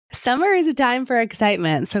Summer is a time for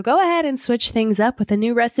excitement, so go ahead and switch things up with a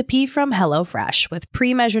new recipe from HelloFresh. With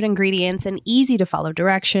pre-measured ingredients and easy-to-follow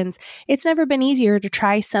directions, it's never been easier to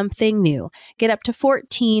try something new. Get up to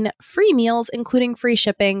 14 free meals, including free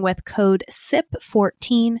shipping, with code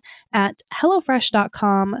SIP14 at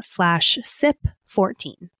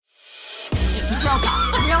hellofresh.com/SIP14.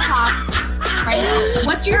 Real talk. Right now.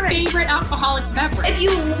 What's your favorite alcoholic beverage? If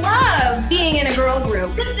you love being in a girl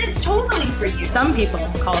group, this is totally for you. Some people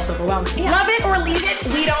call us overwhelming. Yeah. Love it or leave it,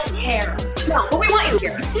 we don't care. No, but we want you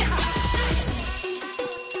here. Yeah.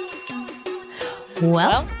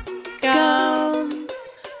 Welcome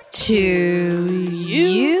to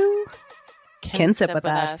You Can Sip With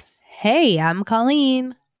Us. Hey, I'm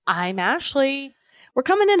Colleen. I'm Ashley. We're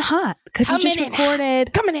coming in hot because we just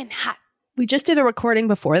recorded. Coming in hot. We just did a recording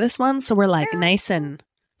before this one, so we're like nice and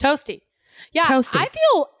toasty. Yeah, toasty. I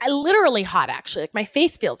feel literally hot, actually. Like my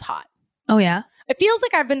face feels hot. Oh, yeah? It feels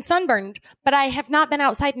like I've been sunburned, but I have not been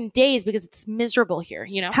outside in days because it's miserable here,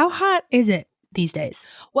 you know? How hot is it these days?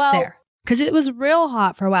 Well, there. Because it was real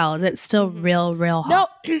hot for a while. Is it still real hot? No,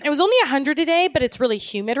 it was only 100 today, but it's really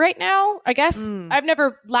humid right now. I guess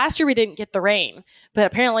last year we didn't get the rain, but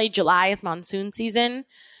apparently July is monsoon season.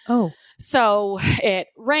 Oh. So it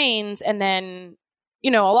rains and then, you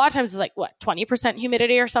know, a lot of times it's like, 20%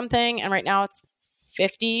 humidity or something. And right now it's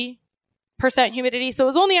 50% humidity. So it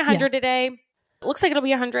was only 100 today. It looks like it'll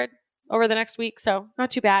be 100 over the next week. So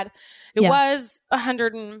not too bad. It was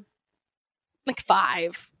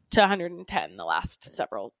 105 to 110 the last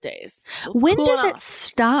several days. So when does it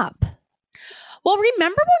stop? Well,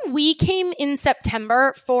 remember when we came in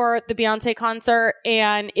September for the Beyonce concert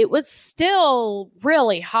and it was still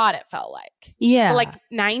really hot, it felt like. Yeah. Like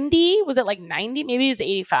 90? Was it like 90? Maybe it was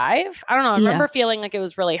 85. I don't know. I remember feeling like it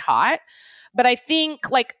was really hot. But I think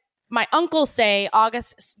like my uncles say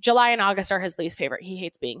July and August are his least favorite. He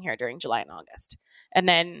hates being here during July and August. And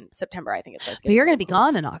then September, I think it starts getting. But you're going to be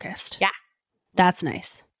gone in August. Yeah. That's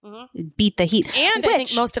nice. Beat the heat. And I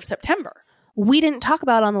think most of September. We didn't talk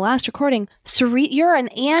about on the last recording. You're an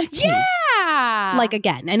auntie. Yeah. Like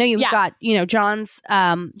again, I know you've got, you know, John's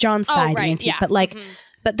side auntie, but like,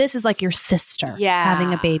 but this is like your sister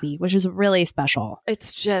having a baby, which is really special.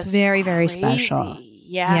 It's just very, very special.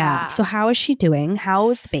 Yeah. So how is she doing? How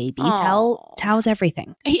is the baby? Tell us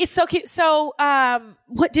everything. He's so cute. So,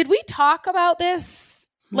 what did we talk about this?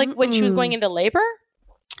 Like when she was going into labor?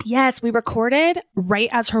 Yes, we recorded right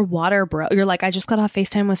as her water broke. You're like, I just got off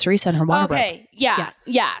FaceTime with Teresa and her water broke. Okay, yeah.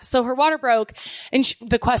 So her water broke. And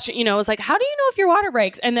the question, you know, was like, how do you know if your water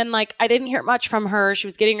breaks? And then like, I didn't hear much from her. She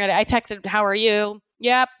was getting ready. I texted, how are you?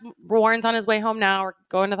 Yep, Warren's on his way home now. We're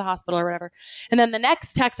going to the hospital or whatever. And then the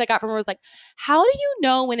next text I got from her was like, how do you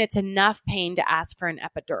know when it's enough pain to ask for an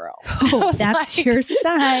epidural? Oh, that's like, your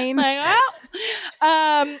sign. Like, well,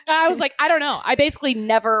 I was like, I don't know. I basically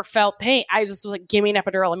never felt pain. I just was like, give me an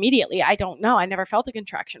epidural immediately. I don't know. I never felt a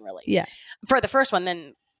contraction really. Yeah. For the first one,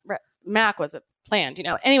 then Mac was planned, you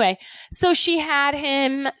know. Anyway, so she had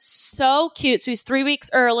him so cute. So he's 3 weeks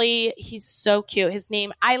early. He's so cute.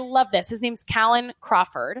 I love this. His name's Callan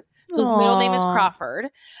Crawford. So his middle name is Crawford.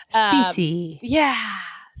 Cece. Yeah.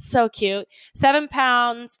 So cute. 7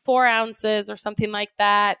 pounds, 4 ounces or something like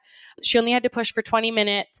that. She only had to push for 20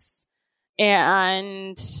 minutes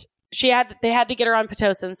and they had to get her on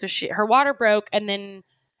Pitocin. So her water broke and then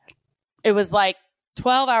it was like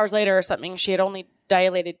 12 hours later or something. She had only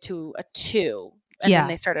dilated to a 2 and then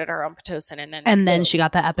they started her on Pitocin and then she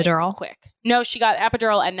got the epidural quick. No, she got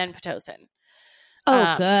epidural and then Pitocin.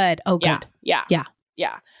 Good. Yeah.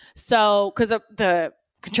 So because the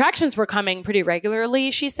contractions were coming pretty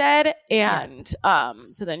regularly, she said, and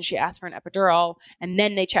so then she asked for an epidural and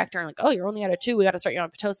then they checked her and like, oh, you're only at a 2, we got to start you on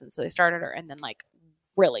Pitocin. So they started her and then like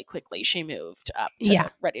really quickly she moved up to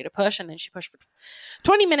ready to push and then she pushed for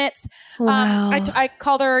 20 minutes. Wow. I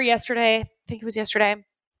called her yesterday. I think it was yesterday.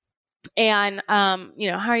 And,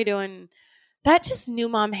 you know, how are you doing? That just new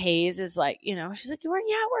mom haze is like, you know, she's like, we're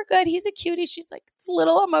good. He's a cutie. She's like, it's a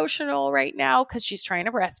little emotional right now because she's trying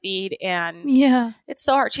to breastfeed and it's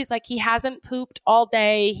so hard. She's like, he hasn't pooped all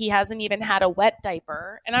day. He hasn't even had a wet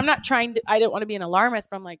diaper. And I don't want to be an alarmist,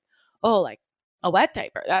 but I'm like, oh, like a wet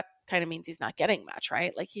diaper. That kind of means he's not getting much,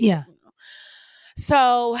 right? Like you know.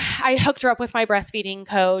 So I hooked her up with my breastfeeding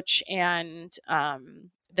coach and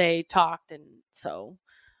they talked. And so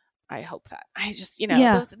I hope that I just, you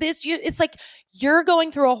know, it's like you're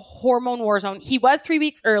going through a hormone war zone. He was 3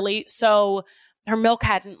 weeks early. So her milk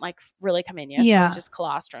hadn't like really come in yet. Yeah. So just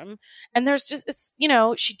colostrum. And there's just, it's,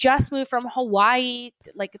 she just moved from Hawaii.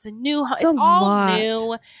 Like it's it's all lot.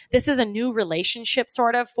 new. This is a new relationship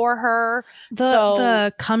sort of for her.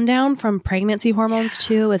 The come down from pregnancy hormones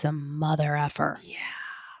too is a mother effer. Yeah.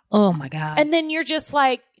 Oh my God. And then you're just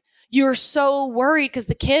like, you're so worried because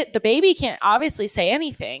the baby can't obviously say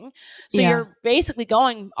anything. So you're basically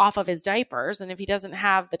going off of his diapers. And if he doesn't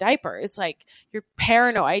have the diaper, it's like you're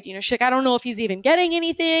paranoid. She's like, I don't know if he's even getting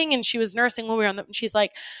anything. And she was nursing when we were on and she's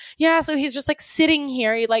like, yeah, so he's just like sitting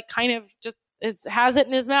here. He like kind of just has it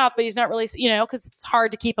in his mouth, but he's not really, because it's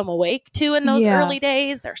hard to keep him awake too in those early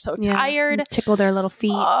days. They're so tired. Tickle their little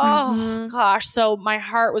feet. Oh gosh. So my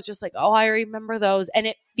heart was just like, oh, I remember those. And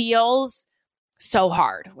it feels so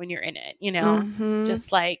hard when you're in it,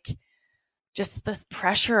 just this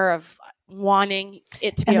pressure of wanting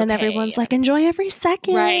it to be and then okay. everyone's like, enjoy every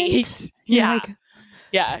second. Right. Yeah.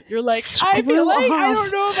 You're like, I feel like I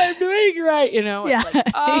don't know if I'm doing it right. It's like,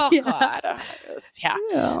 oh God.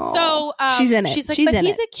 So she's in it. She's like, she's but in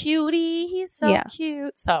he's it. a cutie. He's so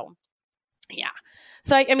cute. So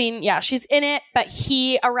So, she's in it, but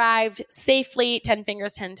he arrived safely, 10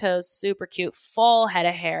 fingers, 10 toes, super cute, full head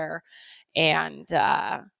of hair. And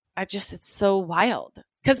it's so wild.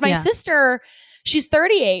 Because my sister, she's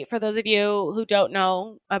 38, for those of you who don't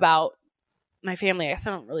know about my family. I guess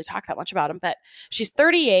I don't really talk that much about them, but she's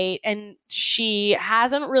 38 and she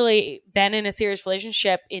hasn't really been in a serious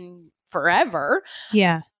relationship in forever.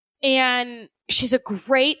 Yeah. And she's a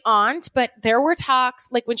great aunt, but there were talks,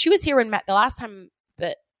 like when she was here the last time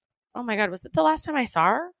that, oh my God, was it the last time I saw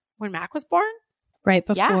her when Mac was born? Right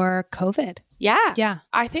before COVID. Yeah. Yeah.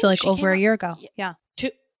 I think so like over a year ago. Yeah.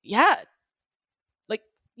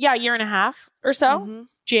 A year and a half or so. Mm-hmm.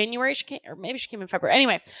 January she came, or maybe she came in February.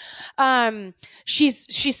 Anyway,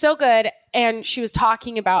 she's so good. And she was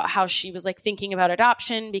talking about how she was like thinking about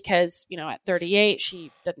adoption because, at 38,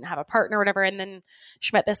 she didn't have a partner or whatever. And then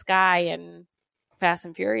she met this guy and Fast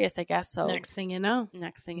and Furious, I guess. So next thing you know,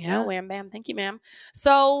 wham, bam. Thank you, ma'am.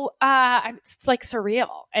 So it's like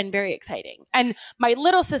surreal and very exciting. And my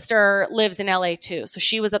little sister lives in LA too. So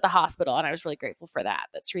she was at the hospital and I was really grateful for that.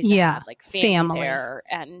 That Teresa had like family there.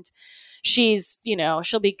 And she's,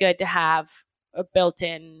 she'll be good to have a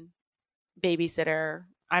built-in babysitter.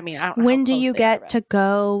 I mean, I don't know. When do you get to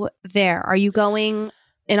go there? Are you going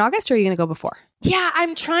in August or are you going to go before? Yeah,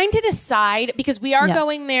 I'm trying to decide because we are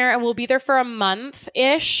going there and we'll be there for a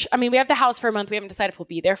month-ish. I mean, we have the house for a month. We haven't decided if we'll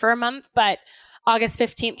be there for a month, but August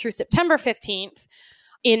 15th through September 15th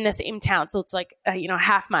in the same town. So it's like, a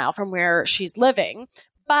half mile from where she's living,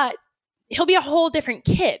 but he'll be a whole different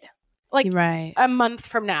kid, like a month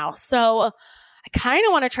from now. So I kind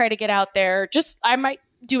of want to try to get out there. I might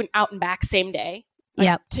do an out and back same day.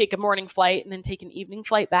 Take a morning flight and then take an evening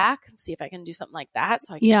flight back and see if I can do something like that.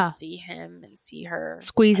 So I can just see him and see her.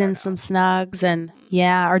 Squeeze in some snugs and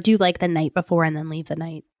or do like the night before and then leave the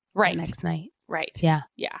next night. Right. Yeah.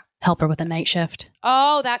 Yeah. Help her with a night shift.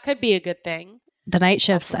 Oh, that could be a good thing. The night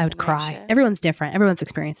shifts, I would cry. Everyone's different. Everyone's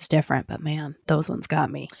experience is different, but man, those ones got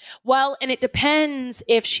me. Well, and it depends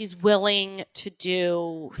if she's willing to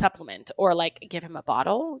do supplement or like give him a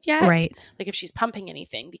bottle yet. Right. Like if she's pumping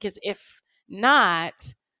anything, because if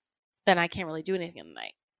not, then I can't really do anything in the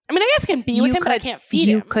night. I mean, I guess I can be with him, but I can't feed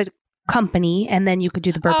him. You could company and then you could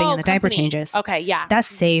do the burping and the diaper changes. Okay, yeah. That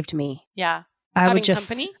saved me. Yeah. I would just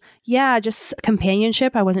company? Yeah, just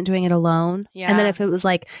companionship. I wasn't doing it alone. Yeah. And then if it was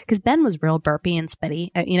like, because Ben was real burpy and spitty,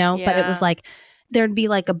 but it was like there'd be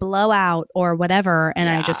like a blowout or whatever, and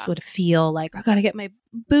I just would feel like I gotta get my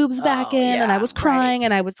boobs back in, and I was crying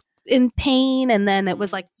and I was in pain, and then it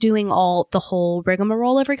was like doing the whole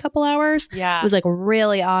rigmarole every couple hours. Yeah. It was like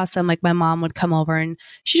really awesome. Like my mom would come over and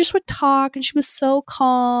she just would talk and she was so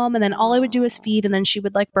calm, and then all I would do is feed, and then she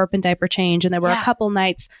would like burp and diaper change, and there were a couple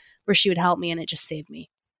nights where she would help me and it just saved me.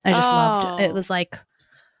 I just loved it. It was like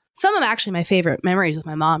some of actually my favorite memories with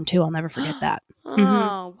my mom too. I'll never forget that.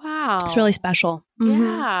 Oh, wow. It's really special.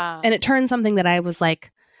 Yeah. And it turned something that I was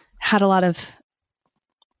like, had a lot of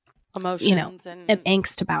emotions and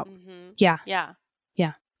angst about. Mm-hmm. Yeah. Yeah.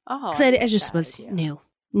 Yeah. Oh, because I just was new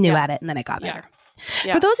at it, and then it got better.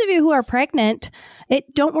 Yeah. For those of you who are pregnant,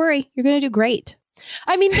 don't worry, you're going to do great.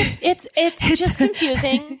 I mean, it's just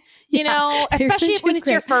confusing. Especially when it's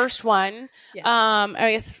your first one. Yeah.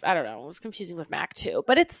 I guess, I don't know. It was confusing with Mac too,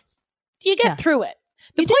 but you get through it.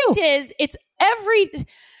 The point is,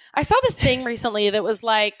 I saw this thing recently that was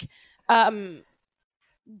like,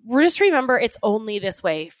 just remember it's only this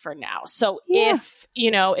way for now. So if,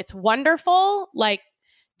 it's wonderful, like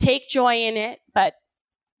take joy in it, but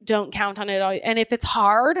don't count on it all. And if it's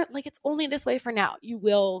hard, like it's only this way for now, you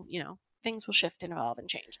will, things will shift and evolve and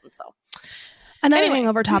change. And so Another anyway.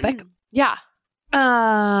 hangover topic. Yeah.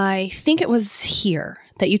 I think it was here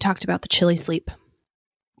that you talked about the chili sleep.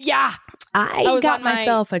 Yeah. I was got on my-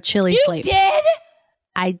 myself a chili You sleep. did?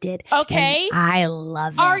 I did. Okay. And I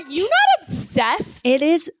love it. Are you not obsessed? It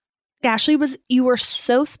is. Ashley, you were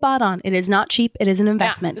so spot on. It is not cheap. It is an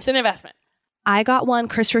investment. Yeah, it's an investment. I got one.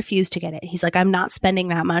 Chris refused to get it. He's like, I'm not spending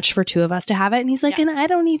that much for two of us to have it. And he's like, Yeah. and I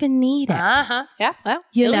don't even need it. Uh-huh. Yeah. Well,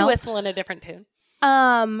 You silly know? whistle in a different tune.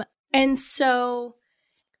 And so,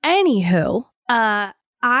 anywho,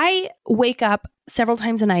 I wake up several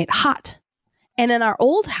times a night hot. And in our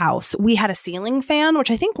old house, we had a ceiling fan, which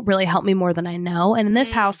I think really helped me more than I know. And in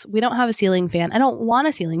this house, we don't have a ceiling fan. I don't want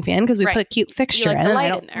a ceiling fan because we Right. put a cute fixture like in. the And I light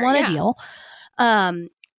don't in there, want yeah. a deal.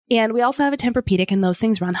 And we also have a Tempur-Pedic, and those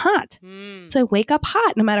things run hot. So I wake up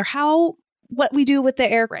hot, no matter what we do with the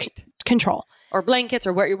air Right. control. Or blankets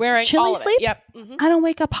or what you're wearing. Chili all of sleep? It. Yep. Mhm. I don't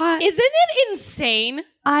wake up hot. Isn't it insane?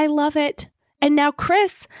 I love it. And now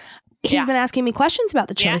Chris, he's Yeah. been asking me questions about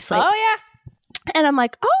the chili Yeah. sleep. Oh, yeah. And I'm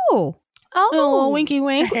like, oh, winky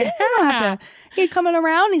wink. You don't have to. You coming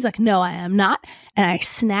around? He's like, no, I am not. And I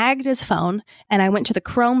snagged his phone and I went to the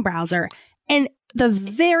Chrome browser. And the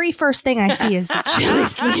very first thing I see is the Chili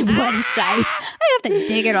Sleep website. I have to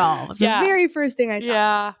dig it all. It's Yeah. the very first thing I saw.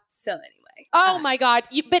 Yeah. So anyway. Oh my God.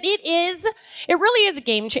 But it really is a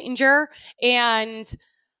game changer. And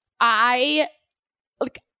I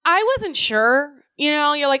wasn't sure,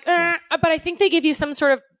 you're like, but I think they give you some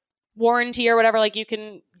sort of warranty or whatever. Like you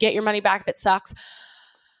can get your money back if it sucks.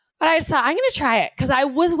 But I decided I'm going to try it because I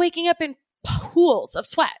was waking up in pools of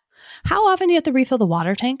sweat. How often do you have to refill the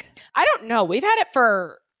water tank? I don't know. We've had it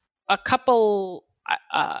for a couple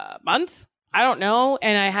months. I don't know.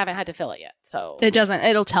 And I haven't had to fill it yet. So It doesn't.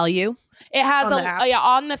 It'll tell you. it has on the app?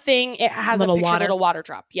 on the thing. It has Little a picture, water. little water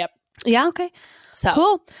drop. Yep. Yeah. Okay. So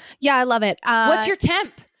Cool. Yeah, I love it. What's your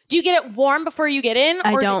temp? Do you get it warm before you get in?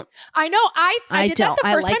 I don't. I know. I did don't. that the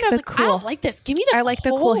I first like time. I was the like, I cool. don't like this. Give me the I like the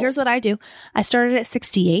cool. Here's what I do. I started at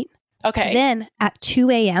 68. Okay. Then at 2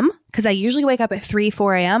 a.m., because I usually wake up at 3,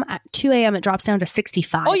 4 a.m., at 2 a.m. it drops down to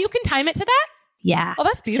 65. Oh, you can time it to that? Yeah. Oh,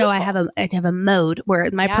 that's beautiful. So I have a mode where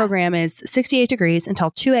my Yeah. program is 68 degrees until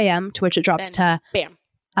 2 a.m., to which it drops Then, bam.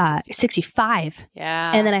 to 65.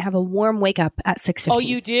 Yeah. And then I have a warm wake up at 6:15. Oh,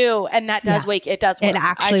 you do. And that does Yeah. It does work. It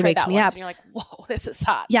actually I tried wakes that me once up. And you're like, whoa, this is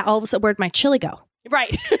hot. Yeah, all of a sudden, where'd my chili go?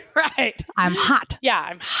 Right. Right. I'm hot. Yeah,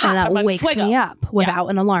 I'm hot. And that I'm on wakes fuego. me up without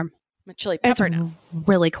an alarm. I'm a chili It's pepper now.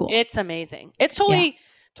 really cool. It's amazing. It's totally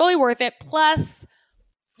worth it. Plus,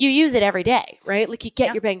 you use it every day, right? Like you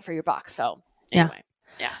get your bang for your buck. So anyway,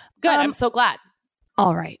 yeah. Good. I'm so glad.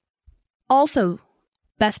 All right. Also,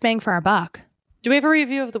 best bang for our buck. Do we have a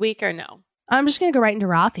review of the week or no? I'm just going to go right into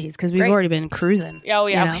Rothy's because we've Great. already been cruising. Oh,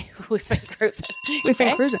 yeah. You know? We've been cruising. We've been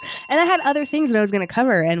Okay. cruising. And I had other things that I was going to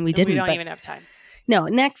cover and we didn't. We don't but even have time. No,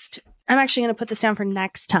 next, I'm actually going to put this down for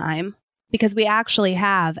next time because we actually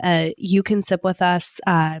have a You Can Sip With Us,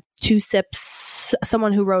 2 sips,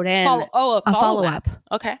 someone who wrote in A a follow-up. follow-up.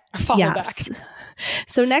 Okay. A follow-back.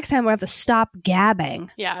 So next time we have to stop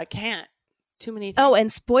gabbing. Yeah, I can't. Too many things. Oh,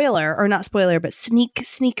 and spoiler, or not spoiler, but sneak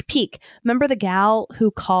peek. Remember the gal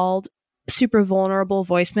who called super vulnerable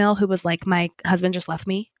voicemail who was like, my husband just left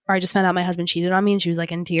me, or I just found out my husband cheated on me, and she was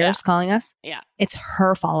like in tears calling us? Yeah. It's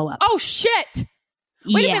her follow-up. Oh, shit.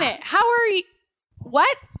 Wait a minute. How are you?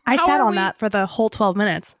 What? I How sat are on we- that for the whole 12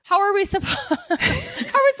 minutes. How are we supposed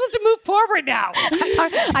to move forward now?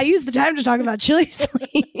 I used the time to talk about chili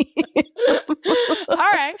sleep. All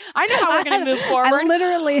right. I know how we're going to move I forward.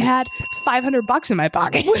 literally had $500 in my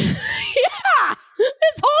pocket. Yeah.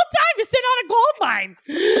 This whole time to sit on a gold mine.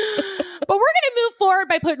 But we're going to move forward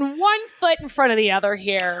by putting one foot in front of the other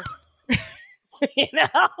here. You know?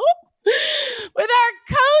 With our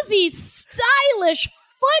cozy, stylish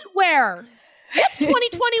footwear. It's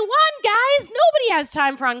 2021, guys. Nobody has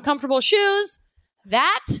time for uncomfortable shoes.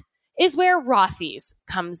 That is where Rothy's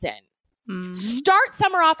comes in. Mm-hmm. Start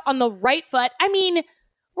summer off on the right foot. I mean,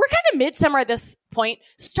 we're kind of midsummer at this point.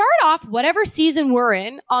 Start off whatever season we're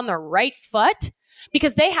in on the right foot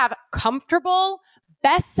because they have comfortable,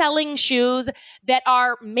 best-selling shoes that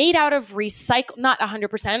are made out of not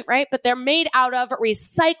 100%, right? But they're made out of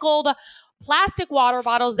recycled plastic water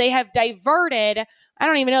bottles. They have diverted, I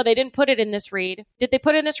don't even know, they didn't put it in this read. Did they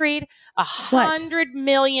put it in this read?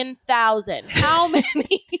 100,000,000. How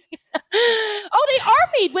many? Oh, they are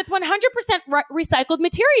made with 100% recycled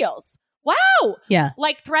materials. Wow. Yeah.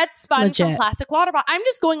 Like thread spun Legit. from plastic water bottle. I'm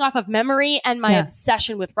just going off of memory and my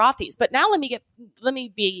obsession with Rothy's. But now let me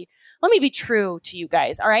be true to you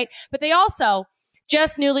guys. All right. But they also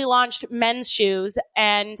just newly launched men's shoes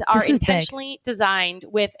and are This is intentionally designed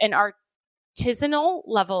with an artisanal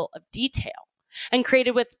level of detail and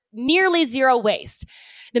created with nearly zero waste.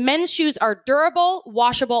 The men's shoes are durable,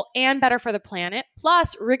 washable, and better for the planet.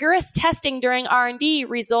 Plus, rigorous testing during R&D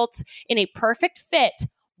results in a perfect fit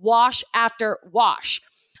wash after wash.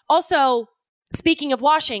 Also, speaking of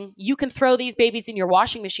washing, you can throw these babies in your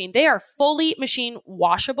washing machine. They are fully machine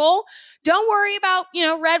washable. Don't worry about,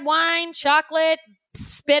 red wine, chocolate,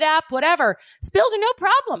 spit up, whatever. Spills are no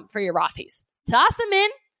problem for your Rothy's. Toss them in.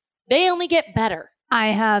 They only get better. I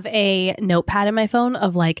have a notepad in my phone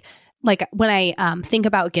of like when I think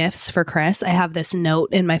about gifts for Chris, I have this note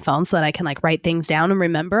in my phone so that I can write things down and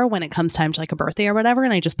remember when it comes time to a birthday or whatever.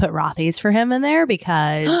 And I just put Rothy's for him in there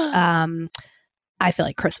because I feel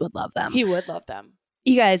like Chris would love them. He would love them.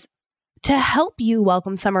 You guys, to help you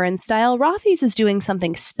welcome summer in style, Rothy's is doing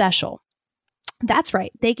something special. That's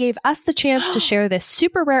right. They gave us the chance to share this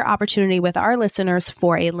super rare opportunity with our listeners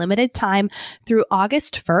for a limited time through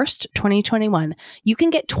August 1st, 2021. You can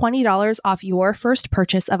get $20 off your first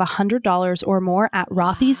purchase of $100 or more at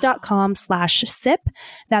rothys.com/sip.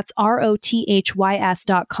 That's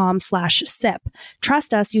ROTHYS.com/sip.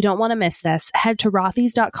 Trust us, you don't want to miss this. Head to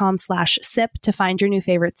rothys.com/sip to find your new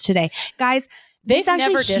favorites today. Guys, They've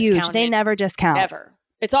actually never huge. discounted. They never discount. Ever.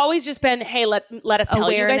 It's always just been, hey, let us tell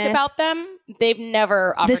Awareness. you guys about them. They've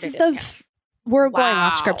never offered This a is discount. We're going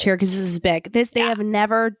off Wow. script here because this is big. They have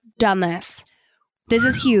never done this. This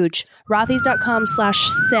is huge.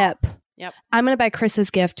 Rothys.com/sip. Yep. I'm going to buy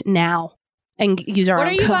Chris's gift now and use our What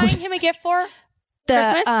own are you code. buying him a gift for?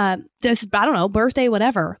 Christmas? This, I don't know, birthday,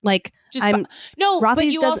 whatever. Just I'm no, but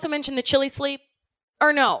Rothy's you does- also mentioned the chili sleep.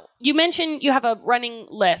 Or no, you mentioned you have a running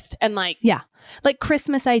list and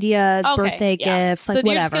Christmas ideas, okay, birthday gifts, so you're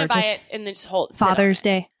whatever. just gonna buy it and then just hold sit on Father's it.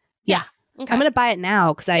 Day. Yeah. Okay. I'm going to buy it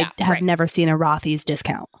now because I Yeah, have right. never seen a Rothy's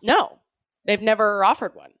discount. No, they've never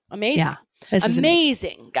offered one. Amazing. Yeah. This is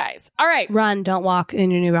amazing, guys. All right, Run, don't walk in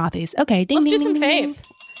your new Rothy's. Okay. Ding, let's ding, do some ding, ding, faves.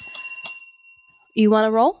 ding. You want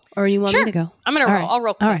to roll or you want Sure. me to go? I'm gonna All roll. right. I'll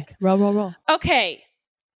roll quick. All right. Roll. Okay.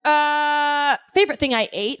 Favorite thing I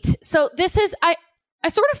ate. So this is I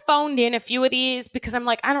sort of phoned in a few of these because I'm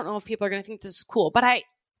I don't know if people are going to think this is cool, but I'm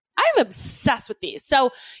obsessed with these. So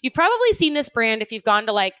you've probably seen this brand if you've gone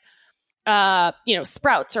to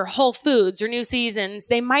Sprouts or Whole Foods or New Seasons.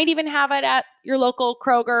 They might even have it at your local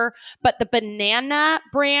Kroger, but the Banana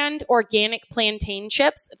brand organic plantain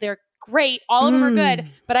chips, they're great. All of them are good,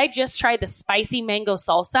 but I just tried the spicy mango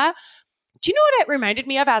salsa. Do you know what it reminded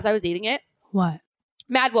me of as I was eating it? What?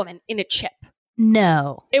 Mad Woman in a chip.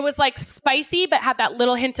 No. It was spicy, but had that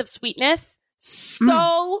little hint of sweetness.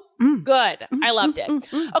 So good. I loved it.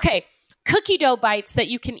 Okay. Cookie dough bites that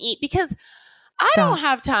you can eat because I don't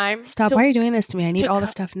have time. Stop. Why are you doing this to me? I need all the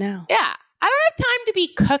stuff now. Yeah. I don't have time to be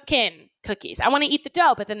cooking cookies. I want to eat the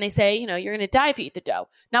dough, but then they say, you're going to die if you eat the dough.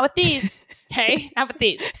 Not with these. Okay. Not with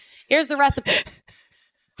these. Here's the recipe.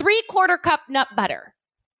 3/4 cup nut butter.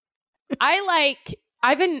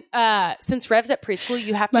 I've been, since Rev's at preschool,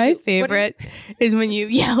 you have to My do. favorite is when you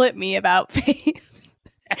yell at me about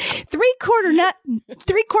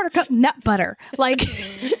 3/4 cup nut butter.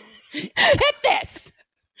 Hit this.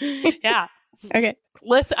 Yeah. Okay.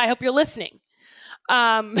 Listen, I hope you're listening.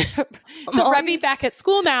 So Revy back at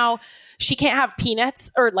school now, she can't have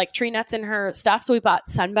peanuts or tree nuts in her stuff. So we bought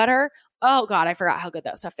sun butter. Oh God, I forgot how good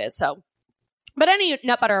that stuff is. So, but any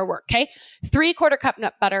nut butter will work. Okay. 3/4 cup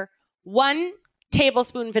nut butter, 1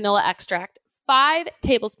 tablespoon vanilla extract, 5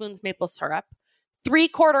 tablespoons maple syrup,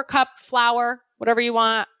 3/4 cup flour, whatever you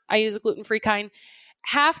want. I use a gluten-free kind,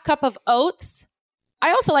 1/2 cup of oats.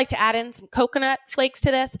 I also like to add in some coconut flakes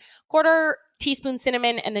to this, 1/4 teaspoon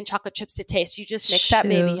cinnamon, and then chocolate chips to taste. You just mix that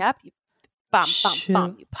baby up. You bum.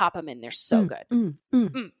 You pop them in. They're so good. Bam,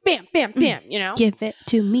 bam, bam, Give it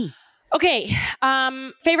to me. Okay.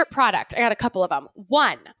 Favorite product. I got a couple of them.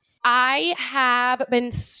 1, I have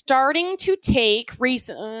been starting to take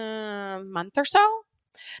recent month or so,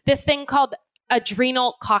 this thing called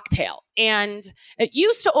Adrenal Cocktail. And it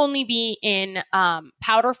used to only be in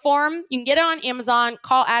powder form. You can get it on Amazon.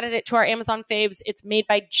 Added it to our Amazon faves. It's made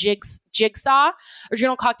by Jigsaw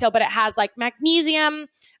Adrenal Cocktail, but it has magnesium,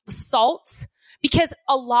 salts. Because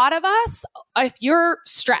a lot of us, if you're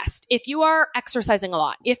stressed, if you are exercising a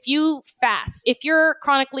lot, if you fast, if you're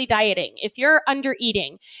chronically dieting, if you're under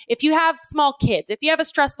eating, if you have small kids, if you have a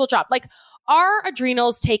stressful job, our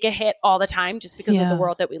adrenals take a hit all the time just because of the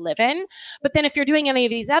world that we live in. But then if you're doing any of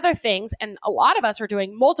these other things, and a lot of us are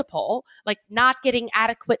doing multiple, not getting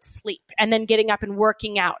adequate sleep and then getting up and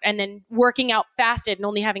working out and then working out fasted and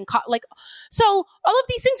only having, so all of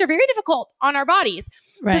these things are very difficult on our bodies.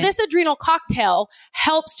 Right. So this adrenal cocktail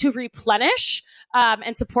helps to replenish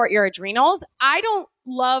and support your adrenals. I don't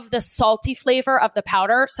love the salty flavor of the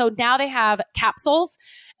powder. So now they have capsules,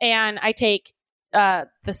 and I take the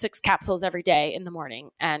 6 capsules every day in the morning,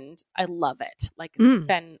 and I love it. Like, it's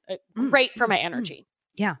been great for my energy.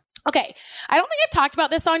 Yeah. Okay. I don't think I've talked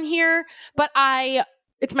about this on here, but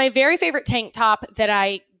it's my very favorite tank top that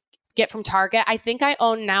I get from Target. I think I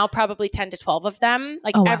own now probably 10 to 12 of them,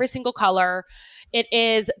 like every single color. It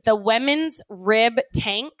is the women's rib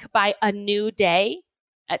tank by A New Day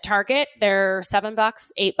at Target. They're $7,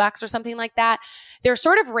 $8 or something like that. They're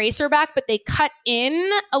sort of racer back, but they cut in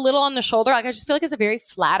a little on the shoulder. Like, I just feel like it's a very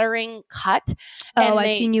flattering cut. Oh,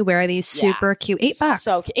 I've seen you wear these super cute. $8.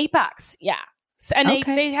 So $8. Yeah. And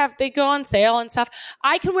they go on sale and stuff.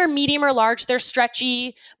 I can wear medium or large. They're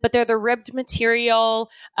stretchy, but they're the ribbed material.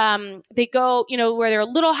 They go, where they're a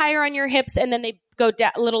little higher on your hips, and then they go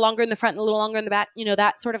a little longer in the front and a little longer in the back,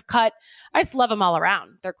 that sort of cut. I just love them all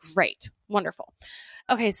around. They're great. Wonderful.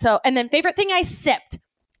 Okay. So, and then favorite thing I sipped.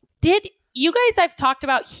 Did you guys, I've talked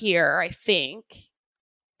about here, I think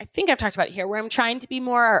I've talked about it here, where I'm trying to be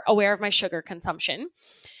more aware of my sugar consumption.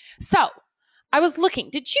 So I was looking,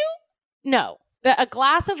 did you know that a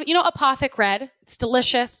glass of, Apothic Red, it's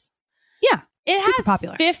delicious. Yeah. It super has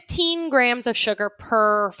popular. 15 grams of sugar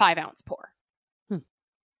per 5-ounce pour,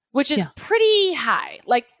 which is pretty high.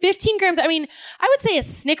 Like 15 grams. I mean, I would say a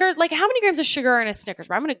Snickers, like how many grams of sugar are in a Snickers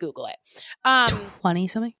bar? I'm going to Google it. 20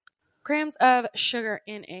 something? Grams of sugar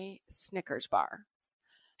in a Snickers bar.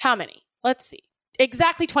 How many? Let's see.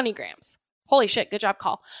 Exactly 20 grams. Holy shit. Good job,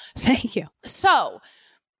 Call. Thank you. So,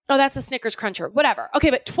 that's a Snickers Cruncher. Whatever. Okay,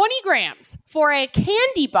 but 20 grams for a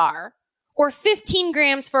candy bar or 15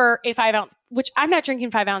 grams for a 5-ounce, which I'm not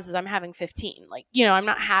drinking 5 ounces. I'm having 15. Like, I'm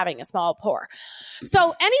not having a small pour.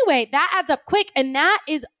 So anyway, that adds up quick. And that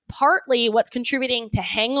is partly what's contributing to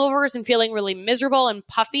hangovers and feeling really miserable and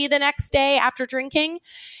puffy the next day after drinking.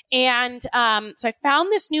 And so I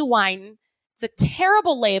found this new wine. It's a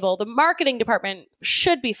terrible label. The marketing department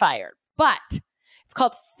should be fired, but it's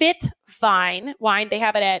called Fit Vine wine. They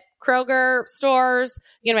have it at Kroger stores.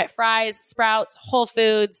 You get them at Fry's, Sprouts, Whole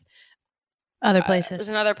Foods. Other places. There's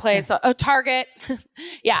another place. Target.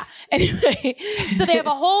 Yeah. Anyway, so they have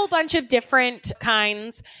a whole bunch of different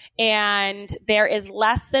kinds, and there is in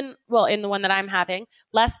the one that I'm having,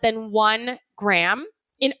 less than 1 gram.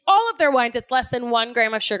 In all of their wines, it's less than 1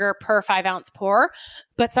 gram of sugar per 5-ounce pour,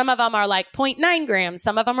 but some of them are like 0.9 grams.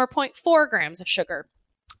 Some of them are 0.4 grams of sugar.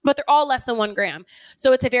 But they're all less than 1 gram.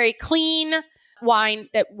 So it's a very clean wine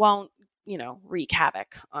that won't, wreak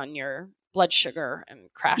havoc on your blood sugar and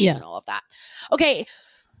crashing and all of that. Okay.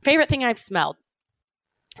 Favorite thing I've smelled.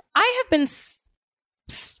 I have been,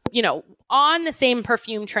 on the same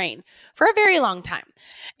perfume train for a very long time.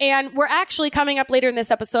 And we're actually coming up later in this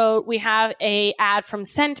episode. We have a ad from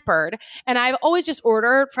Scentbird, and I've always just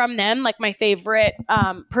ordered from them like my favorite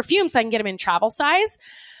perfumes so I can get them in travel size.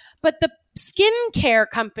 But the skincare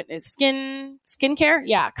company,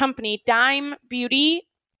 company Dime Beauty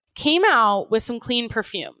came out with some clean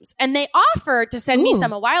perfumes, and they offered to send me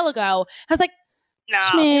some a while ago. I was like, no,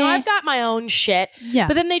 I've got my own shit. Yeah.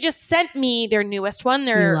 But then they just sent me their newest one.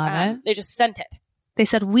 They just sent it. They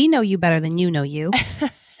said, we know you better than you know you.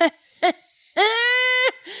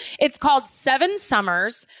 It's called 7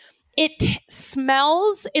 Summers. It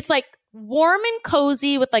smells, it's like warm and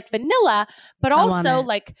cozy with like vanilla, but also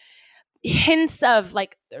like hints of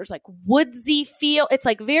like, there's like woodsy feel. It's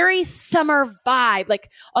like very summer vibe, like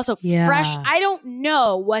also fresh. I don't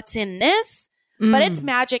know what's in this, but it's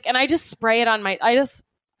magic. And I just spray it on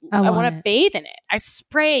I want to bathe in it. I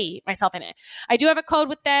spray myself in it. I do have a code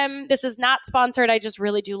with them. This is not sponsored. I just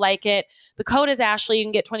really do like it. The code is Ashley. You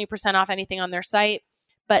can get 20% off anything on their site,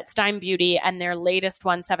 but it's Dime Beauty and their latest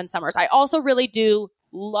one, 7 Summers. I also really do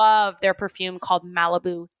love their perfume called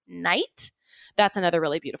Malibu Night. That's another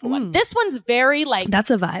really beautiful one. This one's very like... That's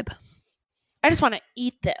a vibe. I just want to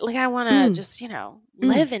eat that. Like I want to just,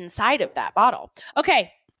 live inside of that bottle.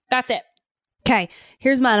 Okay. That's it. Okay.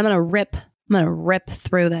 Here's mine. I'm going to rip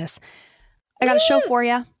through this. I got a show for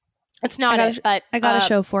you. It's not it, but... I got a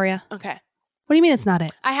show for you. Okay. What do you mean it's not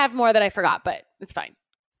it? I have more that I forgot, but it's fine.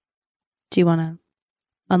 Do you want to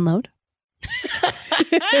unload?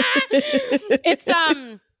 It's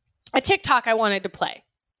a TikTok I wanted to play.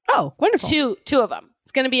 Oh, wonderful. Two of them.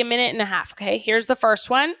 It's going to be a minute and a half. Okay. Here's the first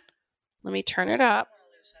one. Let me turn it up.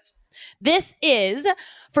 This is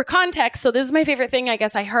for context. So this is my favorite thing I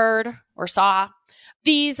guess I heard or saw.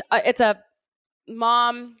 It's a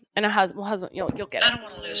mom and a husband. You'll get it. I don't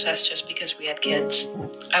want to lose us just because we had kids.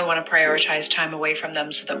 I want to prioritize time away from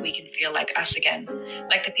them so that we can feel like us again.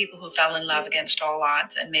 Like the people who fell in love against all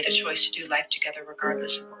odds and made a choice to do life together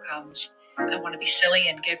regardless of what comes. I want to be silly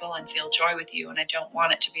and giggle and feel joy with you, and I don't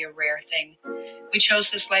want it to be a rare thing. We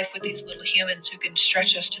chose this life with these little humans who can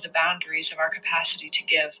stretch us to the boundaries of our capacity to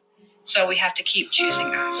give. So we have to keep choosing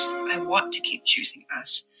us. I want to keep choosing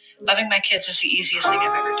us. Loving my kids is the easiest thing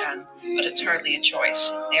I've ever done, but it's hardly a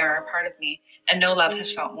choice. They are a part of me, and no love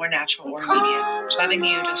has felt more natural or immediate. Loving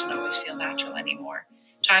you doesn't always feel natural anymore.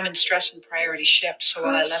 Time and stress and priorities shift, so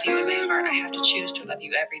while I love you in my heart, I have to choose to love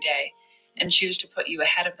you every day and choose to put you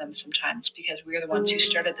ahead of them sometimes because we're the ones who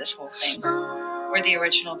started this whole thing. We're the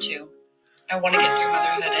original two. I want to get through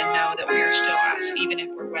motherhood and know that we are still us, even if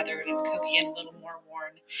we're weathered and kooky and a little more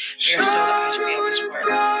worn. We are still the us we always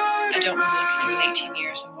were. I don't want to look at you in 18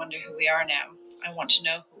 years and wonder who we are now. I want to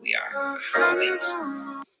know who we are, always.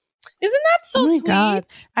 Isn't that so sweet? God.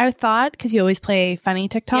 I thought, because you always play funny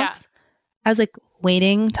TikToks, Yeah. I was like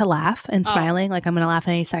waiting to laugh and smiling, like I'm going to laugh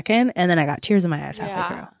any second. And then I got tears in my eyes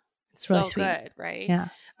halfway through. It's really sweet. Good, right? Yeah.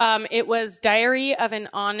 It was Diary of an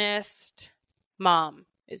Honest Mom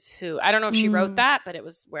is who. I don't know if she wrote that, but it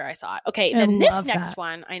was where I saw it. Okay, then this next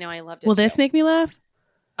one, I know I loved it. Will this make me laugh?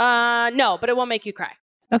 No, but it won't make you cry.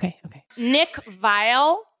 Okay. Nick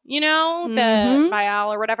Viall, you know, the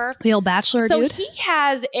Viall or whatever. The old Bachelor dude. So he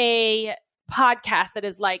has a podcast that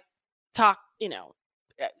is like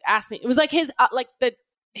ask me. It was like his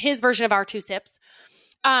version of Our Two Sips.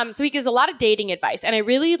 So he gives a lot of dating advice, and I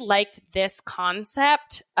really liked this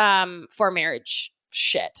concept for marriage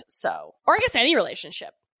shit. So, or I guess any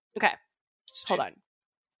relationship. Okay, hold on.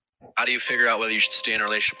 How do you figure out whether you should stay in a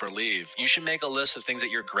relationship or leave? You should make a list of things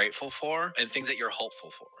that you're grateful for and things that you're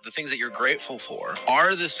hopeful for. The things that you're grateful for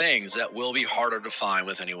are the things that will be harder to find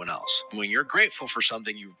with anyone else. When you're grateful for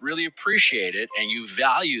something, you really appreciate it and you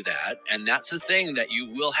value that. And that's the thing that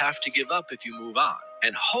you will have to give up if you move on.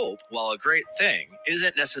 And hope, while a great thing,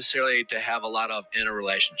 isn't necessarily to have a lot of in a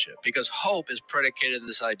relationship, because hope is predicated on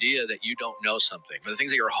this idea that you don't know something. But the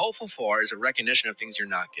things that you're hopeful for is a recognition of things you're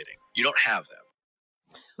not getting. You don't have them.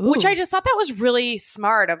 Ooh. Which I just thought that was really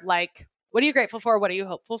smart of like, what are you grateful for? What are you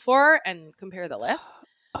hopeful for? And compare the lists.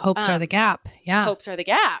 Hopes are the gap. Yeah. Hopes are the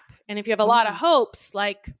gap. And if you have a lot of hopes,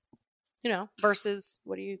 like, you know, versus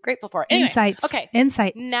what are you grateful for? Anyway, Insights. Okay.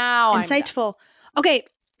 Insight. Now I'm done. Insightful. Okay.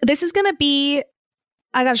 This is going to be,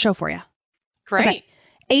 I got a show for you. Great.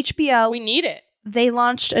 Okay. HBO. We need it. They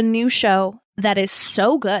launched a new show that is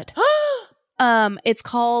so good. It's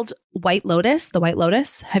called White Lotus. The White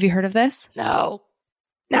Lotus. Have you heard of this? No.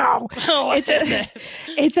 What is it?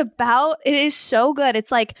 It is so good.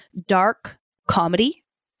 It's like dark comedy.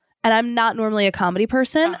 And I'm not normally a comedy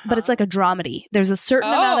person, but it's like a dramedy. There's a certain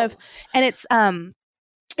amount of, and it's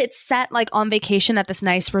set like on vacation at this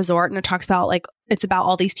nice resort, and it talks about like, it's about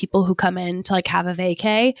all these people who come in to like have a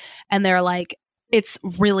vacay, and they're like, it's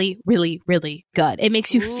really, really, really good. It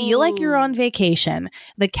makes you feel like you're on vacation.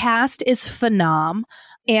 The cast is phenom,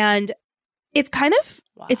 and it's kind of,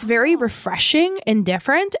 it's very refreshing and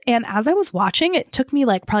different. And as I was watching, it took me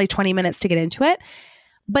like probably 20 minutes to get into it,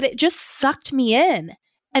 but it just sucked me in.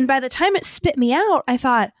 And by the time it spit me out, I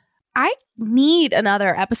thought, I need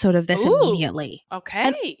another episode of this immediately. Okay.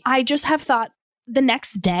 And I just have thought the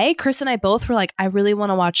next day, Chris and I both were like, I really want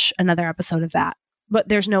to watch another episode of that. But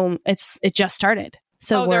there's no, it just started.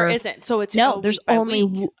 So there isn't. So it's there's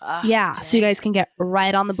only, so you guys can get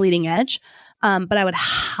right on the bleeding edge. But I would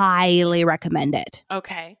highly recommend it.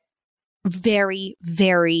 Okay. Very,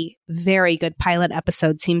 very, very good pilot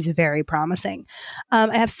episode. Seems very promising.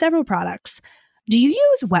 I have several products. Do you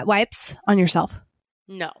use wet wipes on yourself?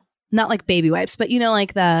 No. Not like baby wipes, but you know,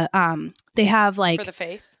 like the, they have like. For the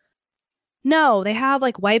face? No, they have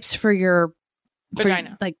like wipes for your.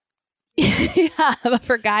 Vagina. Yeah, but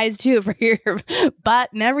for guys too, for your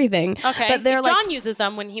butt and everything. Okay. But they're John like, uses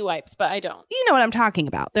them when he wipes, but I don't. You know what I'm talking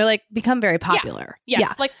about. They're like become very popular.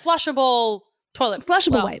 Yes, like flushable toilet.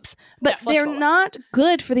 Flushable wipes. But they're not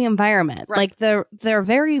good for the environment. Right. Like they're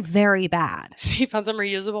very, very bad. So you found some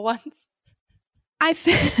reusable ones? I'm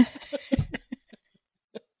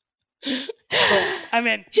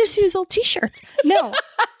in. Just use old t-shirts. No.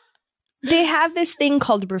 They have this thing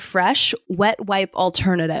called Refresh Wet Wipe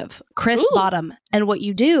Alternative. Chris bought them. And what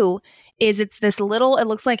you do is it's this little, it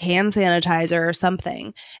looks like hand sanitizer or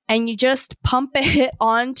something. And you just pump it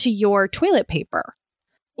onto your toilet paper.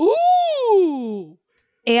 Ooh.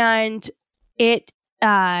 And it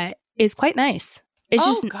is quite nice. It's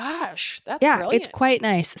just, gosh. That's brilliant. It's quite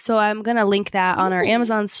nice. So I'm going to link that on our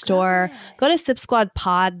Amazon store. Go to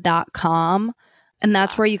sipsquadpod.com. And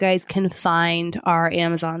that's where you guys can find our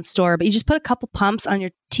Amazon store. But you just put a couple pumps on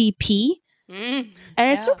your TP. And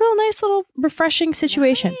it's a real nice little refreshing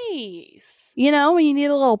situation. Nice. You know, when you need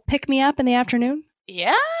a little pick-me-up in the afternoon.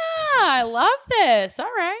 Yeah, I love this. All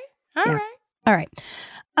right. All Yeah. right. All right.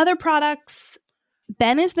 Other products.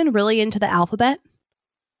 Ben has been really into the alphabet.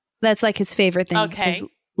 That's like his favorite thing. Okay. Is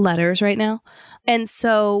letters right now. And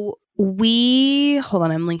so hold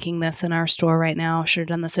on, I'm linking this in our store right now. Should have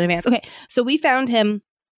done this in advance. Okay. So we found him.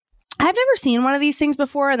 I've never seen one of these things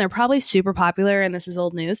before, and they're probably super popular, and this is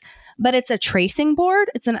old news, but it's a tracing board.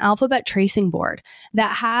 It's an alphabet tracing board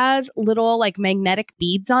that has little like magnetic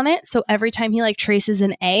beads on it. So every time he like traces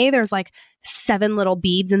an A, there's like 7 little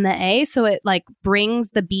beads in the A. So it like brings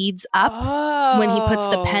the beads up when he puts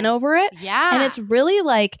the pen over it. Yeah. And it's really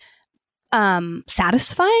like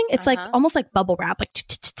satisfying. It's like almost like bubble wrap, like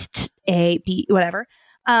A, B, whatever.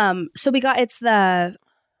 So it's the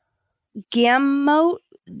Gamote,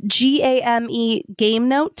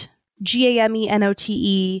 GAMENOTE,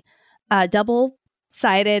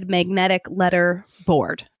 double-sided magnetic letter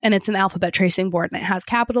board. And it's an alphabet tracing board. And it has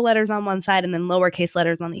capital letters on one side and then lowercase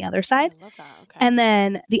letters on the other side. I love that. Okay. And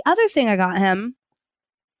then the other thing I got him,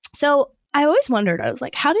 so I always wondered, I was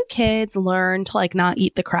like, how do kids learn to like not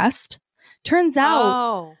eat the crust? Turns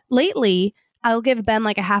out lately I'll give Ben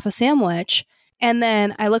like a half a sandwich. And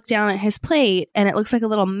then I look down at his plate and it looks like a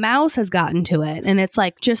little mouse has gotten to it. And it's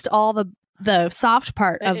like just all the soft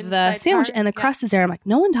part of the sandwich part? And the crust is there. I'm like,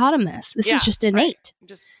 no one taught him this. This is just innate. Right.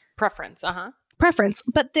 Just preference. Preference.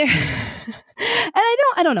 But there, and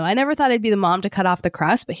I don't know. I never thought I'd be the mom to cut off the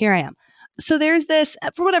crust, but here I am. So there's this,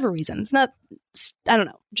 for whatever reason, it's not, I don't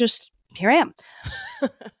know, just here I am.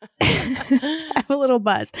 I have a little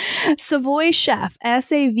buzz. Savoy Chef,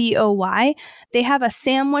 SAVOY, they have a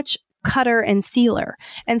sandwich cutter and sealer.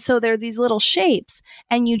 And so they're these little shapes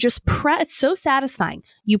and you just press, it's so satisfying.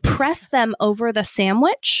 You press them over the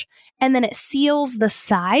sandwich and then it seals the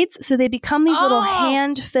sides. So they become these little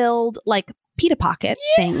hand-filled like pita pocket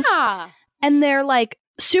things. And they're like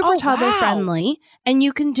super toddler friendly. And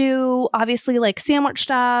you can do obviously like sandwich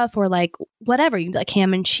stuff or like whatever, you like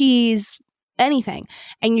ham and cheese, anything.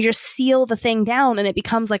 And you just seal the thing down and it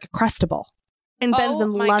becomes like a Crustable. And Ben's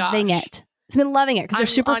been loving it. He's been loving it because they're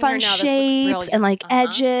super fun shapes and like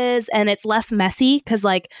edges, and it's less messy because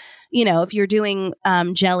like, you know, if you're doing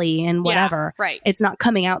jelly and whatever, it's not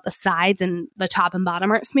coming out the sides and the top and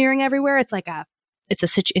bottom aren't smearing everywhere. It's like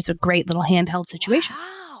it's a great little handheld situation.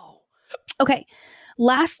 Wow. Okay.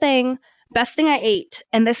 Last thing, best thing I ate.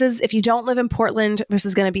 And this is, if you don't live in Portland, this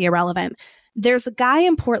is going to be irrelevant. There's a guy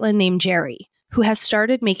in Portland named Jerry who has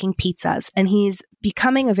started making pizzas and he's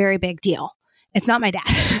becoming a very big deal. It's not my dad.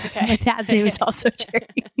 Okay. My dad's name is also Jerry.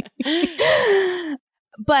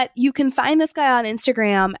 But you can find this guy on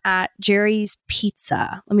Instagram at Jerry's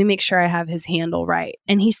Pizza. Let me make sure I have his handle right.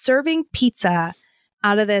 And he's serving pizza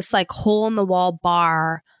out of this like hole in the wall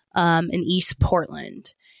bar in East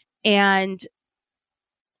Portland. And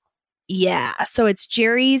yeah, so it's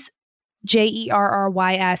Jerry's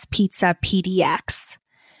JERRYS Pizza PDX.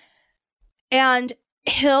 And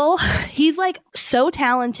he's like so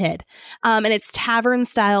talented. And it's tavern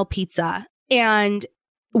style pizza. And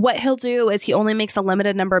what he'll do is he only makes a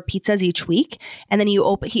limited number of pizzas each week. And then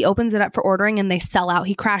he opens it up for ordering and they sell out.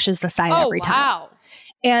 He crashes the site every time.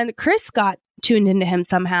 And Chris got tuned into him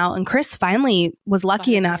somehow. And Chris finally was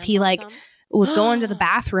lucky enough. He like was going to the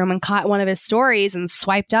bathroom and caught one of his stories and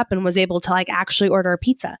swiped up and was able to like actually order a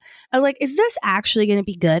pizza. I was like, is this actually going to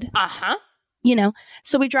be good? You know,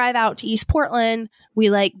 so we drive out to East Portland.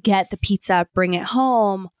 We like get the pizza, bring it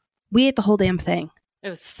home. We ate the whole damn thing. It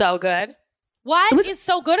was so good. What is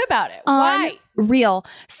so good about it? Why? Real.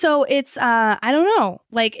 So it's, I don't know,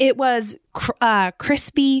 like it was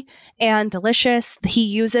crispy and delicious. He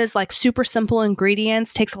uses like super simple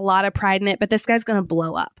ingredients, takes a lot of pride in it, but this guy's going to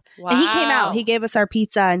blow up. Wow. And he came out, he gave us our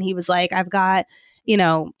pizza and he was like, I've got, you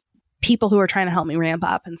know, people who are trying to help me ramp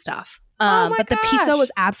up and stuff. But the pizza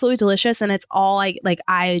was absolutely delicious and it's all I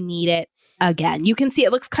need it again. You can see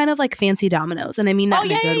it looks kind of like fancy Domino's and I mean that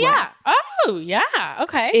in a good way. Oh yeah.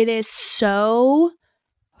 Okay. It is so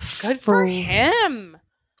good for him.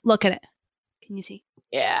 Look at it. Can you see?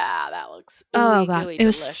 Yeah, that looks God. Really it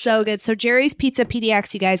was delicious. So good. So Jerry's Pizza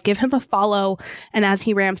PDX, you guys give him a follow and as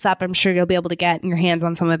he ramps up, I'm sure you'll be able to get your hands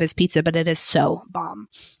on some of his pizza, but it is so bomb.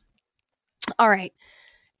 All right.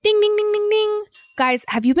 Ding, ding, ding, ding, ding. Guys,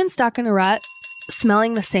 have you been stuck in a rut,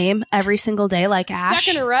 smelling the same every single day like Ash?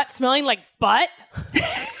 Stuck in a rut, smelling like butt?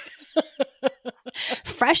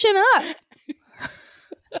 Freshen up.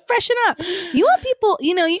 Freshen up. You want people,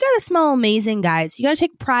 you know, you got to smell amazing, guys. You got to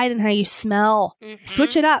take pride in how you smell. Mm-hmm.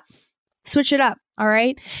 Switch it up. Switch it up. All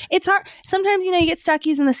right. It's hard. Sometimes, you know, you get stuck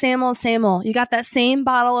using the same old, same old. You got that same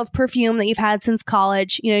bottle of perfume that you've had since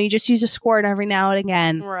college. You know, you just use a squirt every now and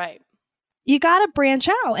again. Right. you got to branch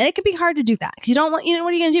out. And it can be hard to do that because you don't want, what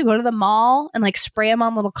are you going to do? Go to the mall and like spray them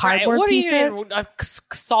on little cardboard What pieces? are you going to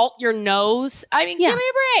salt your nose? I mean, give me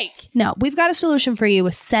a break. No, we've got a solution for you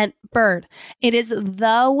with Scentbird. It is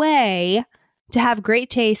the way to have great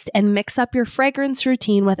taste and mix up your fragrance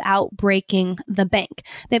routine without breaking the bank.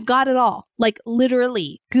 They've got it all. Like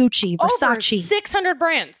literally Gucci, Versace. Over 600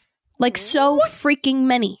 brands. Like so freaking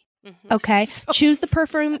many. Mm-hmm. Okay. Choose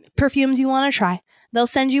the perfumes you want to try. They'll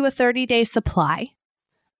send you a 30-day supply.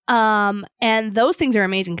 And those things are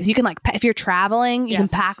amazing because you can like, if you're traveling, you can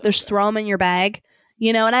pack, just throw them in your bag,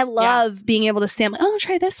 and I love being able to say, I'm like, oh,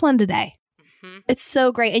 try this one today. Mm-hmm. It's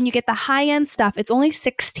so great. And you get the high-end stuff. It's only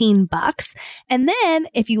 $16. And then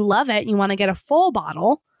if you love it and you want to get a full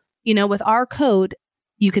bottle, with our code,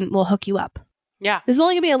 we'll hook you up. Yeah. This is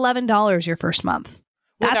only going to be $11 your first month.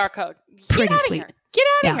 With our code. Pretty sweet. Get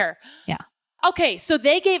out of here. Yeah. Okay, so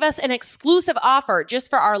they gave us an exclusive offer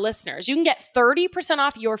just for our listeners. You can get 30%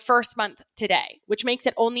 off your first month today, which makes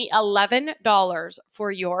it only $11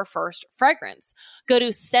 for your first fragrance. Go to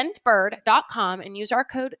scentbird.com and use our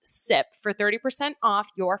code SIP for 30%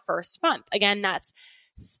 off your first month. Again, that's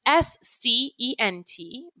SCENT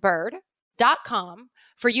bird.com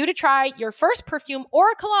for you to try your first perfume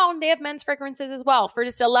or cologne. They have men's fragrances as well for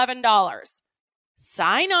just $11.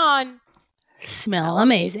 Sign on. Smell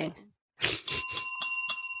amazing.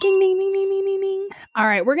 Ding, ding, ding, ding, ding, ding, ding. All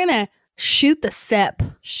right, we're going to shoot the sip.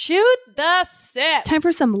 Shoot the sip. Time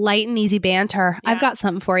for some light and easy banter. Yeah. I've got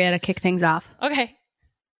something for you to kick things off. Okay.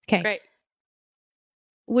 Great.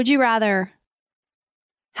 Would you rather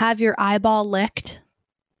have your eyeball licked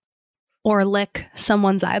or lick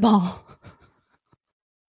someone's eyeball?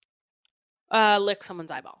 Lick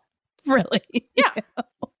someone's eyeball. Really? Yeah.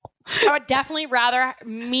 I would definitely rather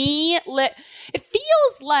me lick. It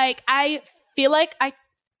feels like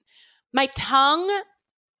my tongue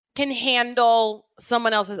can handle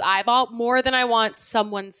someone else's eyeball more than I want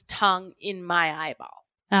someone's tongue in my eyeball.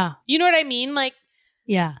 Oh. You know what I mean? Like,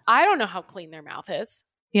 yeah. I don't know how clean their mouth is.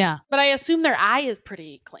 Yeah. But I assume their eye is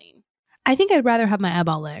pretty clean. I think I'd rather have my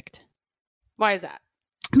eyeball licked. Why is that?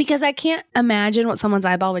 Because I can't imagine what someone's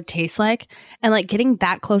eyeball would taste like. And like getting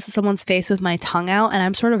that close to someone's face with my tongue out. And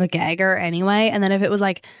I'm sort of a gagger anyway. And then if it was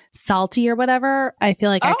like salty or whatever, I feel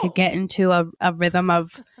like I could get into a rhythm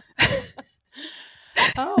of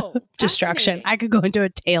destruction. I could go into a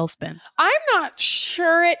tailspin. I'm not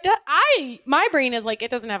sure it does. My brain is like,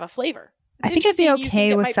 it doesn't have a flavor. I think I'd be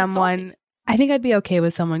okay with someone. I think I'd be okay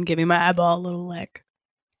with someone giving my eyeball a little lick.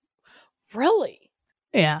 Really?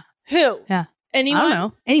 Yeah. Who? Yeah. Anyone? I don't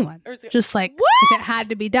know. Anyone. Just like if it had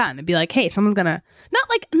to be done, it'd be like, hey, someone's gonna not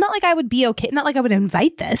like I would be okay. Not like I would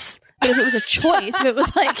invite this. But if it was a choice, if it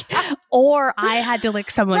was like, or I had to lick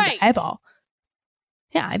someone's eyeball.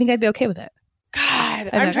 Yeah, I think I'd be okay with it. God,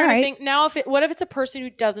 I'm trying to think now. What if it's a person who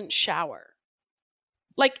doesn't shower?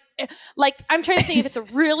 Like I'm trying to think if it's a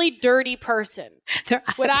really dirty person.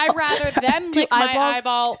 Would I rather them lick my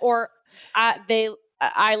eyeball or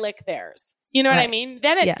I lick theirs? You know what I mean?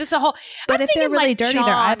 Then it's a whole. But if they're really dirty,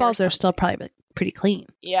 their eyeballs are still probably pretty clean.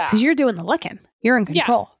 Yeah, because you're doing the licking. You're in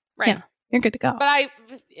control. Yeah, right. Yeah, you're good to go. But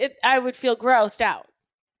I would feel grossed out.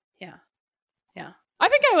 Yeah. I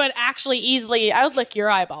think I would actually I would lick your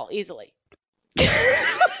eyeball easily.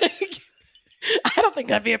 I don't think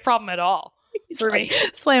that'd be a problem at all for me.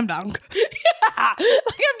 Slam dunk. Yeah. Like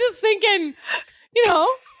I'm just thinking,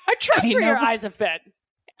 I trust where your eyes have been.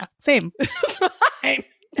 Yeah, same. It's fine.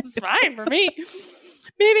 It's fine for me.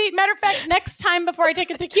 Maybe, matter of fact, next time before I take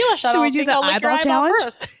a tequila shot, I'll lick your eyeball challenge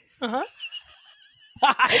first. Uh-huh.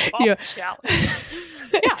 Eyeball challenge.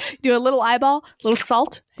 Yeah. Do a little eyeball, little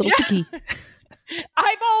salt, little tiki.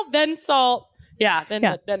 Eyeball, then salt. Yeah, then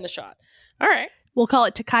the shot. All right. We'll call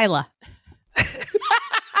it tequila.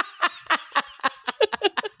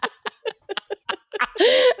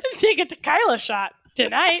 Take a tequila shot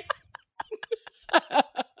tonight.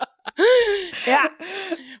 Yeah.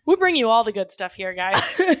 We bring you all the good stuff here,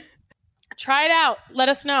 guys. Try it out. Let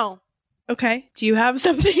us know. Okay. Do you have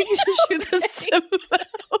something to shoot this?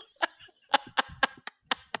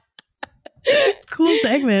 Cool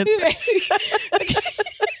segment.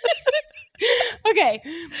 Okay.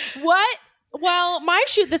 What? Well, my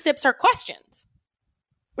shoot the sips are questions,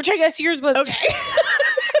 which I guess yours was. Okay.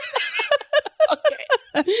 Okay.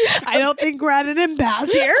 I don't think we're at an impasse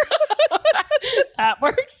here. That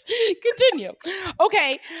works. Continue.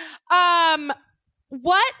 Okay.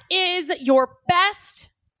 What is your best,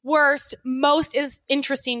 worst, most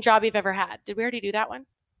interesting job you've ever had? Did we already do that one?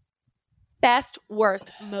 Best,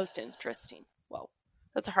 worst, most interesting. Whoa.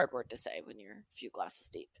 That's a hard word to say when you're a few glasses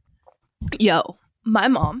deep. Yo, my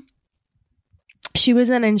mom, She was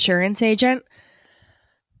an insurance agent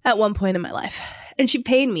at one point in my life. And she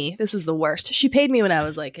paid me. This was the worst. She paid me when I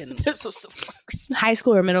was like in This was the worst. high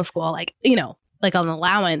school or middle school, like, you know, like on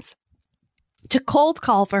allowance to cold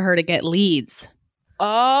call for her to get leads.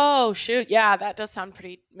 Oh, shoot. Yeah, that does sound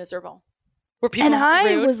pretty miserable. Were people And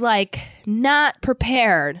I rude? was like not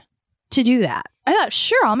prepared to do that. I thought,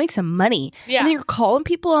 sure, I'll make some money. Yeah. And then you're calling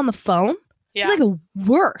people on the phone. Yeah. It's like the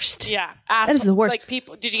worst. Yeah. That is the worst. Like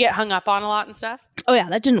people, did you get hung up on a lot and stuff? Oh, yeah,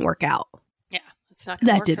 that didn't work out. Yeah. It's not going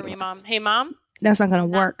to That work didn't for me, work. Mom. Hey, Mom. That's not going to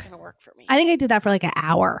Not work. going to work for me. I think I did that for like an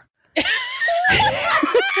hour.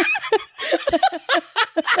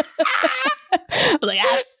 I was like,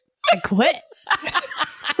 I quit.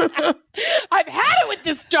 I've had it with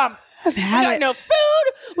this dump. I've We had got it. no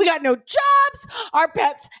food. We got no jobs. Our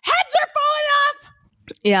pets' heads are falling off.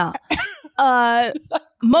 Yeah.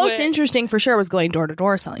 Most Quit. interesting for sure was going door to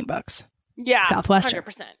door selling books. Yeah. Southwestern.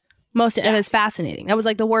 100%. It was fascinating. That was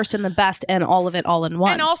like the worst and the best and all of it all in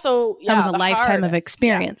one. And also, That was a the lifetime of hardest.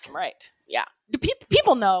 experience. Yeah, right. Yeah. Do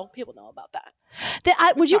people know about that.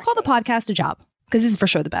 Would you talked call the about podcast a job? Because this is for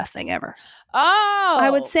sure the best thing ever. Oh. I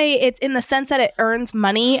would say it's in the sense that it earns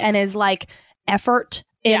money and is like effort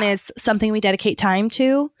and Yeah. is something we dedicate time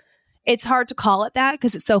to. It's hard to call it that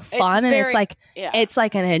because it's so fun and it's like yeah. it's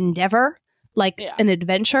like an endeavor, like Yeah. an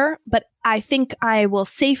adventure. But I think I will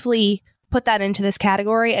safely put that into this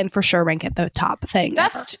category and for sure rank it the top thing.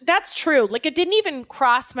 That's true. Like it didn't even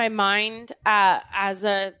cross my mind as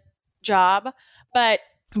a job, but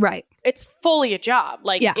right. it's fully a job.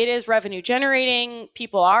 Like Yeah. it is revenue generating.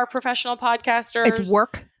 People are professional podcasters. It's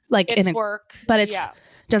work, like It's work, but it's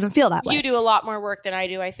doesn't feel that way. You do a lot more work than I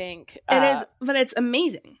do, I think. It is, but it's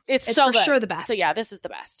amazing. It's so for good. sure the best. So yeah, this is the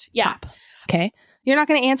best. Yeah, Top. Okay, you're not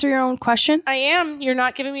going to answer your own question. I am. You're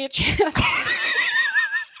not giving me a chance.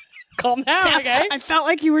 Calm down, okay? I felt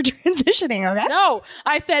like you were transitioning. Okay. No,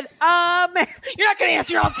 I said, you're not going to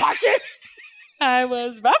answer your own question. I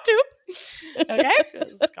was about to. Okay,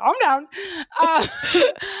 just calm down.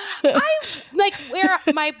 I like where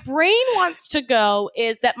my brain wants to go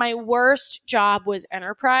is that my worst job was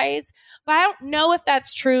enterprise, but I don't know if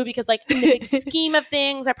that's true because, like, in the big scheme of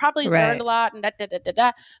things, I probably learned a lot and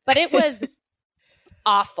but it was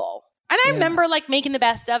awful. And I remember like making the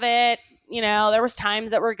best of it. You know, there was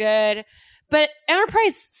times that were good, but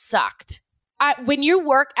enterprise sucked. When you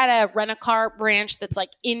work at a rent-a-car branch that's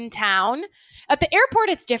like in town, at the airport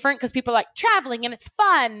it's different because people are like traveling and it's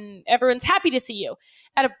fun. Everyone's happy to see you.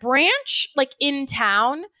 At a branch like in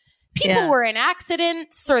town, people were in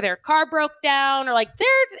accidents or their car broke down or like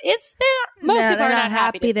most people are not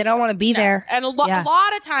happy. To see They don't want to be there. And a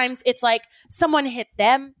lot of times it's like someone hit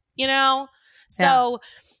them, you know? So,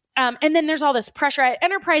 and then there's all this pressure. At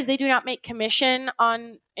Enterprise, they do not make commission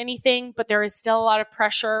on anything, but there is still a lot of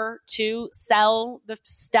pressure to sell the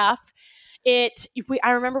stuff. I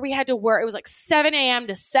remember we had to work. It was like 7 a.m.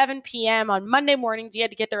 to 7 p.m. on Monday mornings. You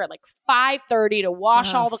had to get there at like 5:30 to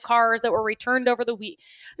wash all the cars that were returned over the week.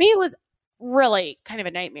 I mean, it was really kind of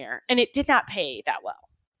a nightmare, and it did not pay that well.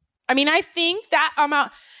 I mean, I think that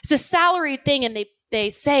amount, it's a salaried thing, and they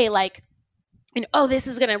say like, and this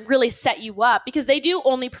is going to really set you up because they do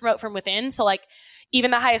only promote from within. So like even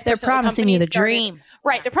the highest They're person at the promising company you the started- dream.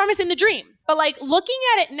 Right. They're promising the dream. But like looking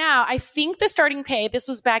at it now, I think the starting pay, this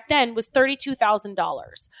was back then, was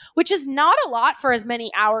 $32,000, which is not a lot for as many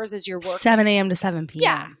hours as you're working. 7 a.m. to 7 p.m.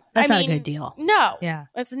 Yeah. That's I not mean, a good deal. No. Yeah.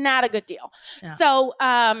 It's not a good deal. Yeah. So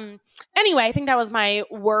anyway, I think that was my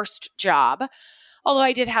worst job. Although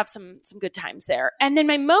I did have some good times there. And then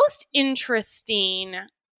my most interesting,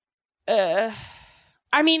 I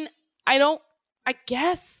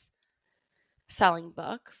guess selling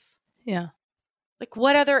books. Yeah. Like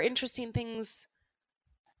what other interesting things?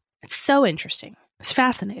 It's so interesting. It's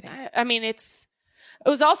fascinating. I mean, it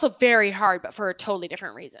was also very hard, but for a totally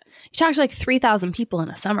different reason. You talk to like 3,000 people in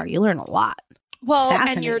a summer. You learn a lot. Well, It's and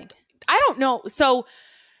fascinating. I don't know. So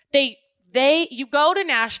you go to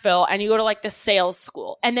Nashville and you go to like the sales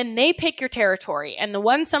school and then they pick your territory. And the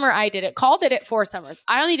one summer I did it, Call did it 4 summers.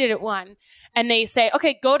 I only did it 1. And they say,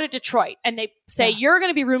 okay, go to Detroit. And they say, you're going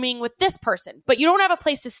to be rooming with this person, but you don't have a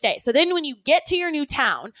place to stay. So then when you get to your new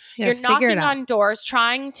town, you're knocking on doors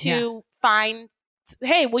trying to find,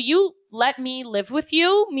 hey, will you let me live with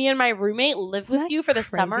you? Me and my roommate live with you for the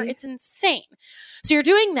summer. It's insane. So you're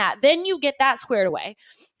doing that. Then you get that squared away.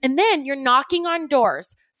 And then you're knocking on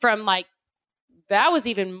doors from like, that was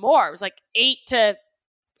even more. It was like 8 to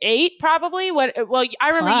 8 probably. I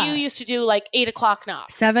remember you used to do like 8 o'clock knock.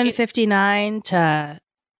 7:59 to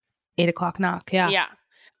 8 o'clock knock. Yeah. Yeah.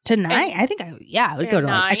 To 9. I think I would go to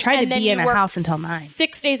like, I tried to be in a house until 9.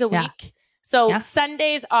 6 days a Yeah. week. So Yeah.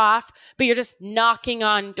 Sundays off, but you're just knocking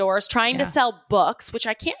on doors, trying to sell books, which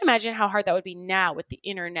I can't imagine how hard that would be now with the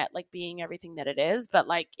internet, like being everything that it is. But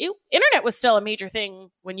like internet was still a major thing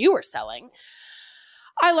when you were selling.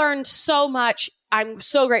 I learned so much. I'm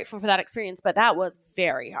so grateful for that experience, but that was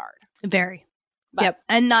very hard. Very. But- Yep.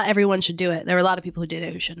 And not everyone should do it. There were a lot of people who did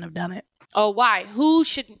it who shouldn't have done it. Oh, why? Who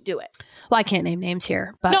shouldn't do it? Well, I can't name names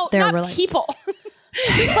here, but No, there not were like people.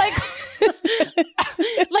 Just like,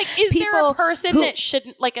 is there a People person who- that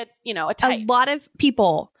shouldn't, like a a type? lot of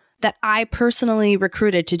people that I personally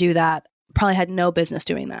recruited to do that probably had no business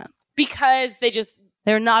doing that. Because they just,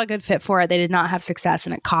 They were not a good fit for it. They did not have success,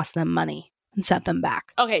 and it cost them money and set them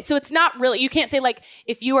back. okay, so it's not really, you can't say like,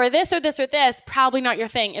 if you are this or this or this, probably not your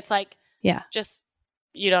thing. It's like, Yeah. just,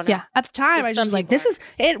 you don't know. Yeah. At the time, I was Some just like, people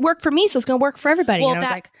it worked for me, so it's going to work for everybody. Well, and I was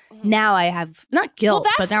that- like, now I have not guilt,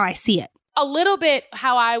 but that's- now I see it. A little bit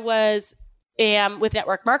how I am with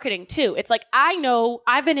network marketing too. It's like, I know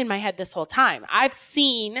I've been in my head this whole time. I've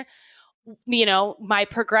seen, my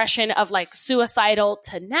progression of like suicidal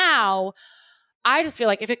to now. I just feel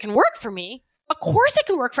like if it can work for me, of course it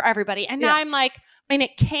can work for everybody. And now Yeah. I'm like, I mean,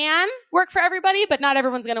 it can work for everybody, but not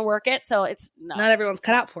everyone's going to work it. So it's Not everyone's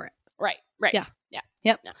cut out for it. right. Yeah. Yeah.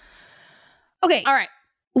 Yep. No. Okay. All right.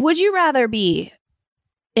 Would you rather be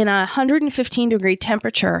in a 115-degree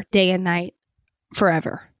temperature day and night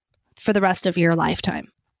forever for the rest of your lifetime,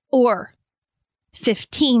 or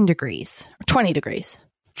 15 degrees or 20 degrees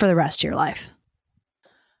for the rest of your life?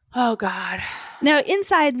 Oh God. Now,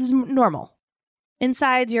 inside's normal.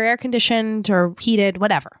 Inside's you're air conditioned or heated,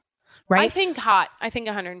 whatever, right? I think hot. I think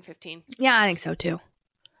 115. Yeah, I think so too.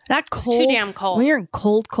 That It's cold, too damn cold. When you're in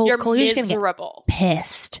cold, You're you're just gonna get miserable.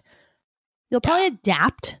 pissed. You'll probably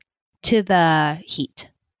adapt to the heat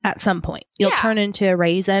at some point. You'll Yeah. turn into a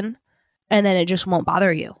raisin, and then it just won't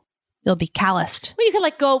bother you. You'll be calloused. Well, you could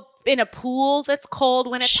like go in a pool that's cold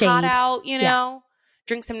when it's hot Shade. out,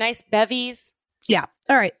 drink some nice bevies. Yeah.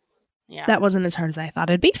 All right. Yeah. That wasn't as hard as I thought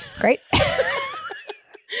it'd be. Great.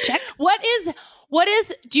 Check. What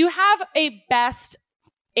is, do you have a best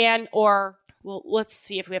well, let's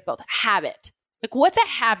see if we have both, habit? Like what's a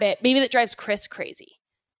habit maybe that drives Chris crazy?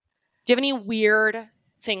 Do you have any weird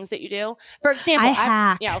things that you do? For example, I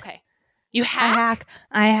hack. Yeah, okay. You hack?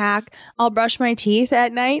 I hack. I'll brush my teeth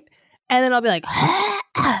at night, and then I'll be like,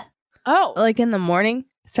 Oh. like in the morning.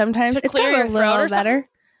 Sometimes To it's clear gotten your a throat little or something? better.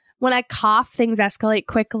 When I cough, things escalate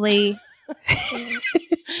quickly.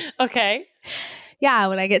 Okay. Yeah,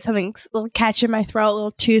 when I get something, a little catch in my throat, a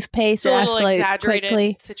little toothpaste, So it a little escalates exaggerated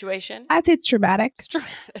quickly. situation. I'd say it's dramatic. It's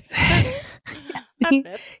dramatic. He-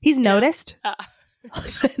 That's- he's noticed Ah.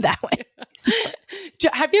 that way.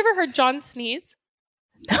 Have you ever heard John sneeze?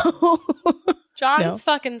 No. John's No.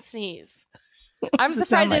 fucking sneeze. I'm What's it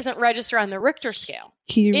surprised sound it doesn't register on the Richter scale.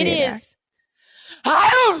 Can you It reenact? is.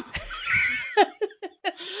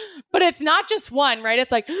 But it's not just one, right?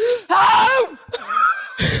 It's like,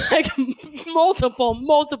 like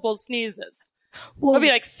multiple sneezes. Well, It'll be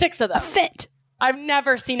like 6 of a them. fit. I've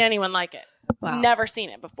never seen anyone like it. Wow. Never seen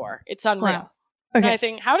it before. It's unreal. Wow. And Okay. I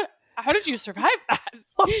think, how did you survive that?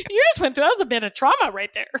 You just went through, that was a bit of trauma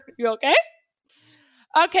right there. You okay?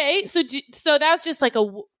 Okay, so that was just like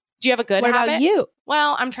do you have a good What habit? about you?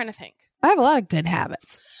 Well, I'm trying to think. I have a lot of good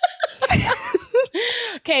habits.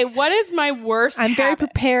 Okay, what is my worst I'm very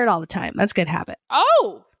habit? prepared all the time. That's a good habit.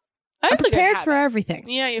 Oh, I'm that's a good prepared for habit. everything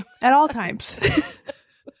Yeah, you. at all times.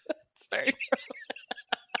 It's very.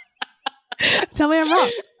 Tell me I'm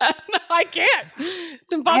wrong. No, I can't.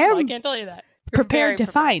 It's impossible. I am can't tell you that. You're Prepared very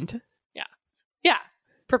to find. Yeah,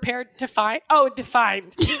 prepared to find. Oh,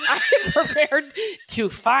 defined. I am prepared to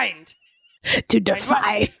find. To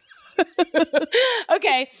defy.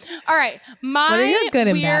 Okay. All right. My What are your good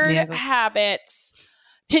and bad, weird Diego? habits.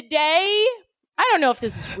 Today, I don't know if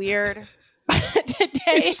this is weird.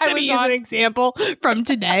 Today, I was on. example from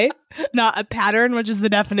today, not a pattern, which is the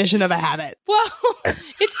definition of a habit. Well,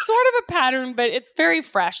 it's sort of a pattern, but it's very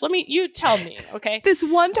fresh. You tell me, okay? This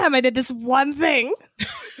one time I did this one thing.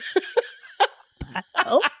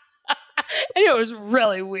 Oh, And it was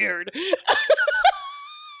really weird.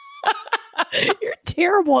 you're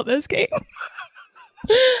terrible at this game.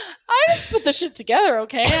 I just put the shit together,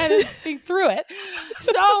 okay? I didn't think through it.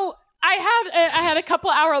 So I had a couple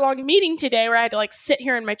hour long meeting today where I had to like sit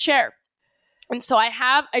here in my chair. And so I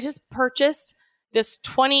just purchased this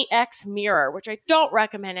 20x mirror, which I don't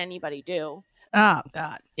recommend anybody do. Oh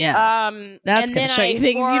God, yeah. That's and gonna then show you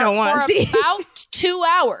things you don't wanna for see. about 2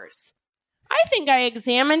 hours, I think I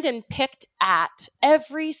examined and picked at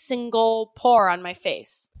every single pore on my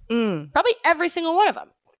face. Probably every single one of them.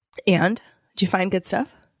 And did you find good stuff?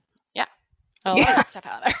 A lot of good stuff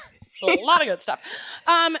out there. A lot of good stuff.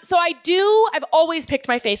 So I've always picked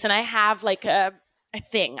my face, and I have like a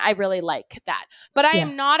thing. I really like that. But I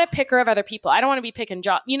am not a picker of other people. I don't want to be picking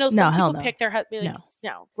job. You know, some people pick their husband. Like,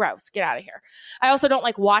 no, gross. Get out of here. I also don't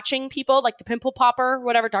like watching people, like the pimple popper,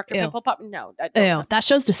 whatever, Dr. Pimple Popper. No. That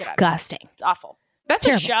show's disgusting. It's awful. That's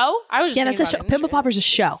a show? I was just that's a show. Pimple Popper's a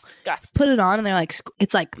show. Disgusting. Put it on, and they're like,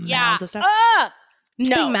 it's like mounds of stuff.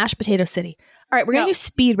 No. Mashed potato city. All right, we're going to do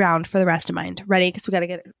speed round for the rest of mine. Ready? Because we got to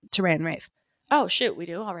get to rant and rave. Oh, shoot. We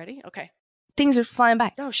do already? Okay. Things are flying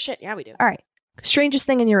by. Oh, shit. Yeah, we do. All right. Strangest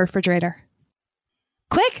thing in your refrigerator.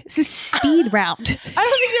 Quick. This is speed round. I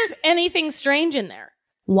don't think there's anything strange in there.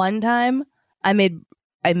 One time, I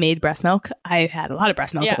made breast milk. I had a lot of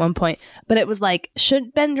breast milk at one point. But it was like,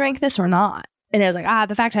 should Ben drink this or not? And I was like,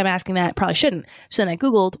 the fact I'm asking that probably shouldn't. So then I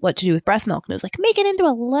Googled what to do with breast milk. And it was like, make it into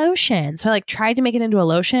a lotion. So I like tried to make it into a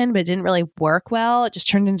lotion, but it didn't really work well. It just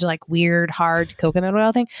turned into like weird, hard coconut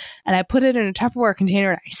oil thing. And I put it in a Tupperware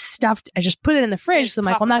container and I just put it in the fridge. So I'm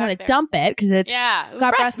like, well, I'm not going to dump it because it's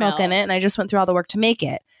got breast milk in it. And I just went through all the work to make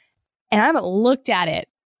it. And I haven't looked at it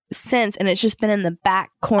since. And it's just been in the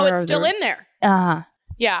back corner. Oh, it's still in there.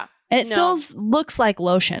 Yeah. And it still looks like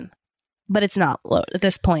lotion, but it's not at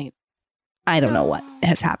this point. I don't know what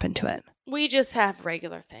has happened to it. We just have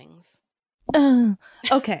regular things.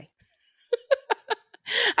 Okay.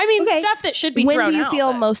 I mean, stuff that should be thrown out. When do you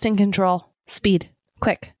feel most in control? Speed.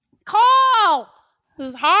 Quick. Call! This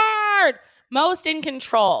is hard. Most in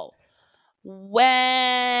control. When...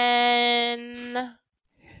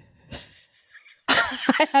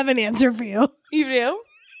 I have an answer for you. You do?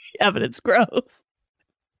 Yeah, but it's gross.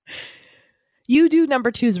 You do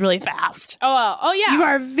number twos really fast. Oh, yeah. You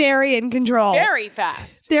are very in control. Very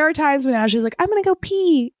fast. There are times when Ashley's like, I'm going to go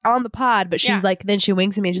pee on the pod. But she's like, then she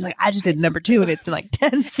winks at me and she's like, I just did number two. And it's been like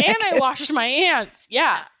 10 seconds. And I washed my hands.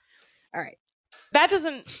 Yeah. All right. That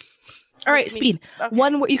doesn't. All right. Speed.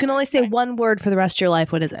 Okay. You can only say one word for the rest of your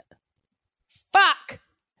life. What is it? Fuck.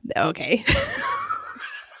 Okay.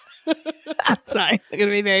 That's not going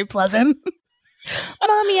to be very pleasant.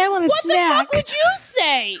 Mommy, I want a snack. What the fuck would you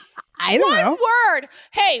say? I don't know. One word.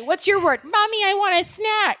 Hey, what's your word? Mommy, I want a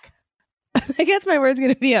snack. I guess my word's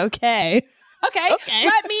going to be okay. Okay.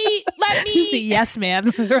 Let me. Just a yes,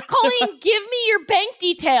 man. Colleen, give me your bank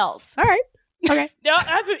details. All right. Okay. No,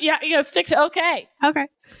 that's you gotta stick to okay. Okay.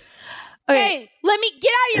 Hey, let me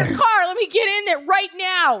get out of your car. Let me get in there right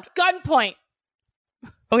now. Gunpoint.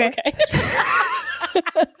 Okay.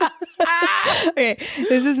 Okay.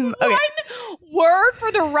 This is one word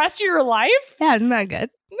for the rest of your life. Yeah, isn't that good?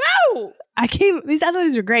 No. I thought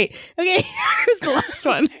these were great. Okay, here's the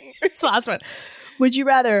last one. Would you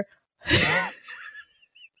rather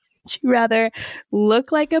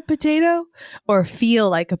look like a potato or feel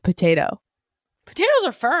like a potato? Potatoes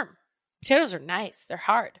are firm. Potatoes are nice. They're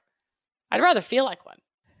hard. I'd rather feel like one.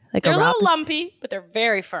 They're a little lumpy, but they're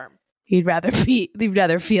very firm. You'd rather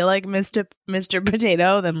feel like Mr.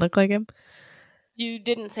 Potato than look like him? You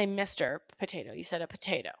didn't say Mr. Potato. You said a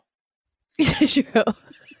potato. True.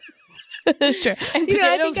 True. And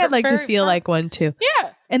I think I'd like to feel like one too.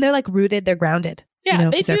 Yeah. And they're like rooted. They're grounded. Yeah,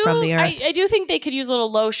 they do. They're from the earth. I do think they could use a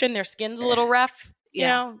little lotion. Their skin's a little rough, you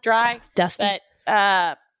know, dry, dusty.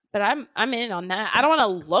 But I'm in on that. I don't want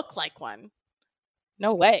to look like one.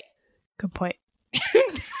 No way. Good point.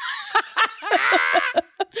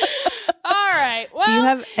 All right. Well, do you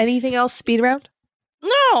have anything else speed round?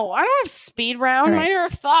 No, I don't have speed round. Right. Mine are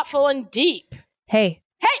thoughtful and deep. Hey.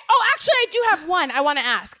 Oh, actually, I do have one. I want to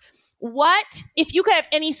ask. What, if you could have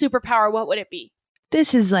any superpower, what would it be?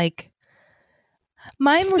 This is like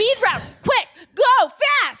mine. Speed round. Quick. Go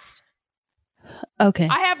fast. Okay.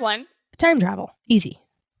 I have one. Time travel. Easy.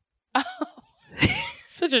 Oh,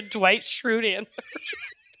 such a Dwight Schrute answer.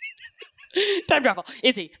 Time travel.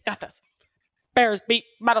 Easy. Got this. Bears beat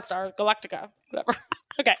Battlestar Galactica. Whatever.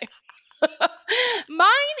 Okay.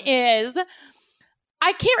 Mine is,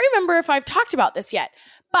 I can't remember if I've talked about this yet,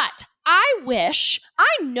 but I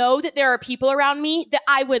know that there are people around me that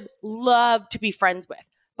I would love to be friends with,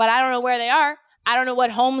 but I don't know where they are. I don't know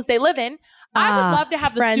what homes they live in. I would love to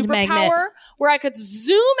have the superpower where I could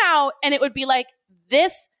zoom out and it would be like,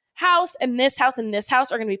 this house and this house and this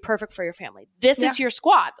house are going to be perfect for your family. This is your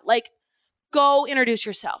squad. Like, go introduce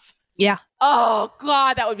yourself. Yeah. Oh,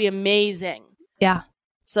 God, that would be amazing. Yeah.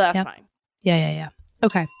 So that's fine. Yeah.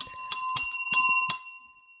 Okay.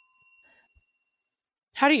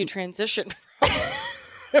 How do you transition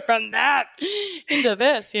from that into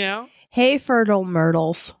this, you know? Hey, fertile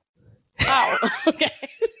myrtles. Oh, okay.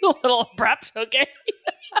 It's a little abrupt, okay?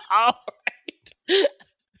 All right.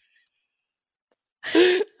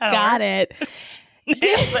 Got it. Nailed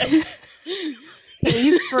it.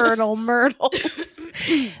 Hey, fertile myrtles.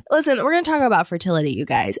 Listen, we're going to talk about fertility, you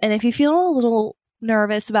guys. And if you feel a little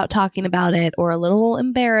nervous about talking about it or a little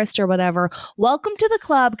embarrassed or whatever, welcome to the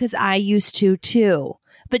club, because I used to too.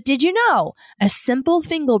 But did you know a simple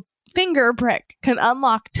finger prick can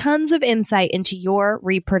unlock tons of insight into your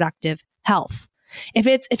reproductive health?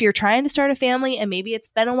 If you're trying to start a family and maybe it's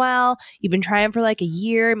been a while, you've been trying for like a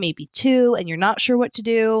year, maybe 2, and you're not sure what to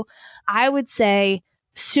do, I would say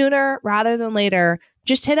sooner rather than later,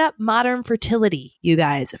 just hit up Modern Fertility, you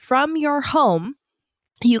guys. From your home,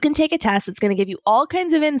 you can take a test that's going to give you all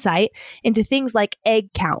kinds of insight into things like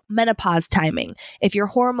egg count, menopause timing, if your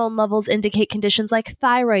hormone levels indicate conditions like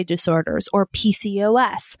thyroid disorders or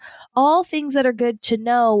PCOS, all things that are good to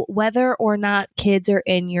know whether or not kids are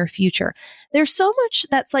in your future. There's so much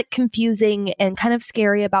that's like confusing and kind of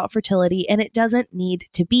scary about fertility, and it doesn't need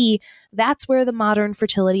to be. That's where the Modern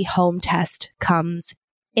Fertility home test comes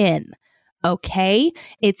in. Okay,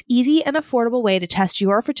 it's easy and affordable way to test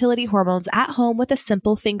your fertility hormones at home with a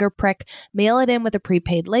simple finger prick. Mail it in with a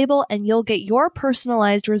prepaid label and you'll get your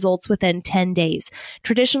personalized results within 10 days.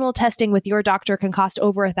 Traditional testing with your doctor can cost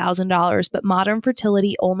over $1,000, but Modern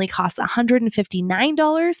Fertility only costs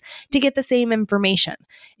 $159 to get the same information.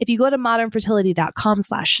 If you go to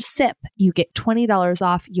modernfertility.com/sip, you get $20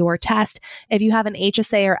 off your test. If you have an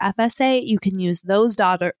HSA or FSA, you can use those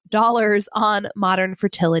dollars on Modern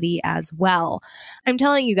Fertility as well. I'm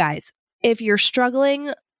telling you guys, if you're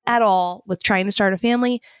struggling at all with trying to start a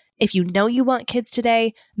family, if you know you want kids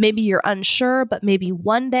today, maybe you're unsure, but maybe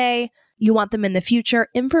one day you want them in the future,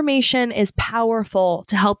 information is powerful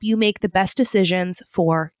to help you make the best decisions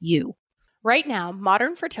for you. Right now,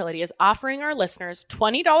 Modern Fertility is offering our listeners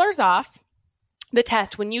 $20 off the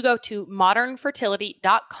test when you go to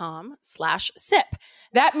modernfertility.com/sip.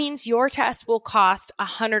 That means your test will cost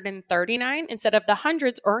 $139 instead of the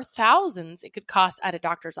hundreds or thousands it could cost at a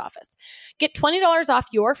doctor's office. Get $20 off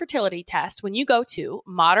your fertility test when you go to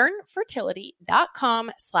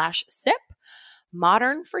modernfertility.com/sip.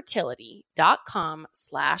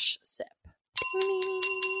 modernfertility.com/sip.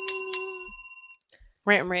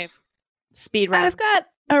 Rant and rave. Speed round. I've got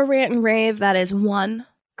a rant and rave that is one.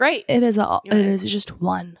 Great. It is just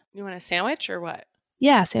one. You want a sandwich or what?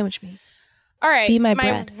 Yeah, sandwich me. All right. Be my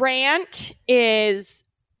bread. Rant is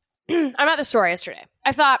I'm at the store yesterday.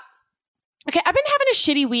 I thought, okay, I've been having a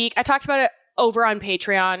shitty week. I talked about it over on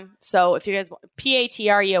Patreon. So if you guys want,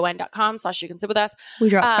 patreon.com/you can sit with us. We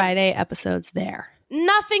drop Friday episodes there.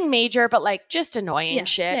 Nothing major, but like just annoying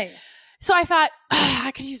shit. Yeah. So I thought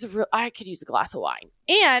I could use a glass of wine.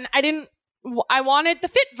 And I wanted the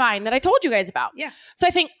Fit Vine that I told you guys about. Yeah. So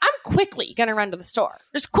I think I'm quickly going to run to the store.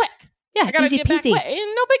 Just quick. Yeah, I gotta easy get back peasy. quick.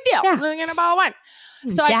 No big deal. Yeah. I'm going to get a bottle of wine.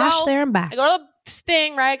 So Dash I go there and back. I go to the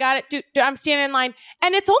thing, right? I got it. I'm standing in line.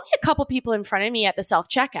 And it's only a couple people in front of me at the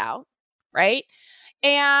self-checkout, right?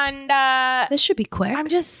 And This should be quick. I'm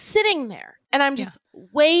just sitting there. And I'm just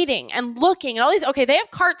waiting and looking and all these. Okay, they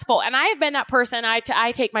have carts full, and I have been that person. I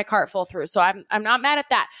take my cart full through, so I'm not mad at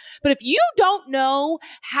that. But if you don't know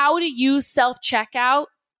how to use self checkout,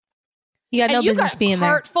 you got no business being there.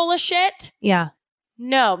 Cart full of shit. Yeah.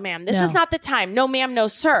 No, ma'am. This is not the time. No, ma'am. No,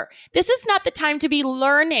 sir. This is not the time to be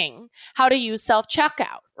learning how to use self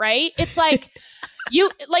checkout. Right? It's like you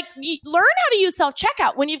learn how to use self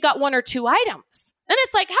checkout when you've got 1 or 2 items. And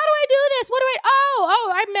it's like, how do I do this? What do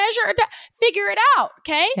I measure it, figure it out.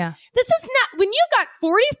 Okay. Yeah. This is not, when you've got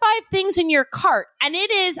 45 things in your cart and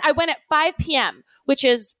I went at 5 p.m., which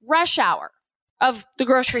is rush hour of the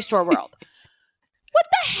grocery store world. What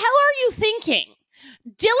the hell are you thinking?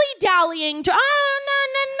 Dilly-dallying. No.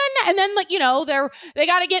 And then they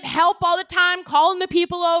got to get help all the time, calling the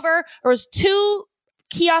people over. There was 2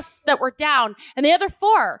 kiosks that were down and the other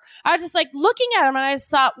 4. I was just like looking at them and I just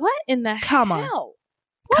thought, what in the hell?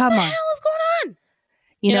 What the hell is going on?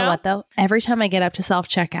 You know what though? Every time I get up to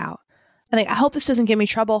self-checkout, I think, I hope this doesn't give me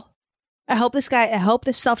trouble. I hope this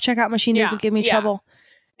self-checkout machine doesn't give me trouble.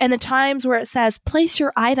 And the times where it says, place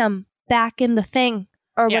your item back in the thing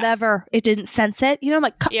or whatever, it didn't sense it. I'm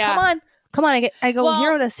like, come on. I go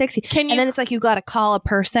 0 to 60. And then it's like, you got to call a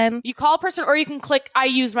person. You call a person or you can click, I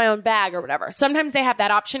use my own bag or whatever. Sometimes they have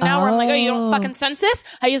that option now where I'm like, oh, you don't fucking sense this?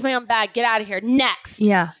 I use my own bag. Get out of here. Next.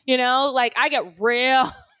 Yeah. Like I get real...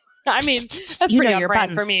 I mean, that's pretty on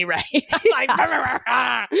brand for me, right? Like,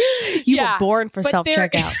 you were born for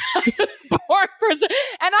self-checkout. Born for,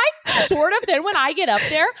 and I sort of, then when I get up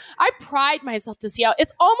there, I pride myself to see how,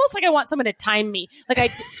 it's almost like I want someone to time me.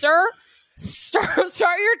 Like, sir, start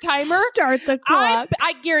your timer. Start the clock.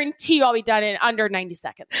 I guarantee you I'll be done in under 90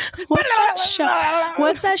 seconds.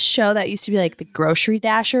 What's that show that used to be like the Grocery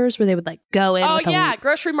Dashers where they would like go in? Oh, yeah.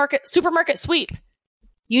 Supermarket Sweep.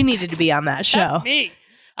 You needed to be on that show. That's me.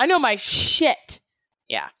 I know my shit.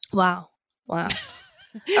 Yeah. Wow. All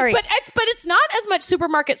right. But it's not as much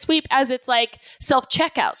supermarket sweep as it's like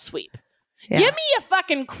self-checkout sweep. Yeah. Give me a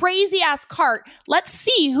fucking crazy ass cart. Let's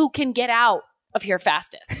see who can get out of here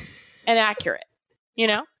fastest and accurate. You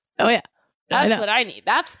know? Oh, yeah. That's what I need.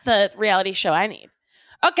 That's the reality show I need.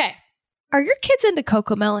 Okay. Are your kids into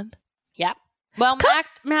Cocomelon? Yeah. Well,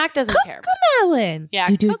 Mac doesn't care. Cocomelon. Yeah.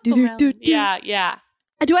 Do. Yeah.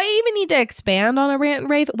 Do I even need to expand on a rant and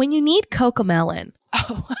rave? When you need Cocomelon,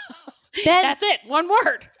 Oh, Ben, that's it. One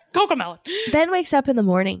word. Cocomelon. Ben wakes up in the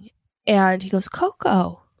morning and he goes,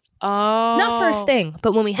 Coco. Oh. Not first thing,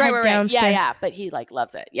 but when we head downstairs. Yeah. But he like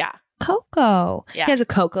loves it. Yeah. Coco. Yeah. He has a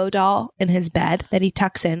Coco doll in his bed that he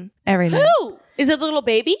tucks in every night. Who? Is it the little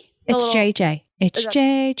baby? It's JJ. It's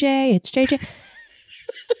JJ. It's JJ.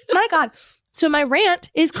 My God. So my rant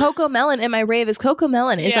is Cocomelon and my rave is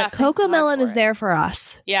Cocomelon. Is Yeah, like thank God Cocomelon for is it. there for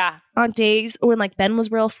us. Yeah. On days when like Ben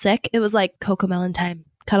was real sick, it was like Cocomelon time,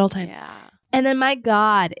 cuddle time. Yeah. And then my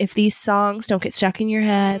God, if these songs don't get stuck in your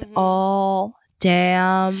head Mhm. all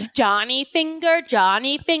damn. Johnny Finger,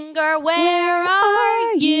 where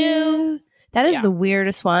are you? That is Yeah. the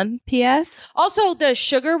weirdest one. P.S. Also, the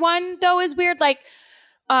sugar one though is weird. Like,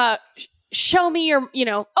 show me your,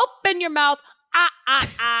 open your mouth.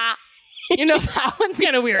 Ah. That one's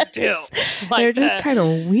kind of weird too. Like They're just kind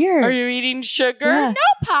of weird. Are you eating sugar? Yeah. No,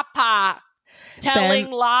 Papa. Telling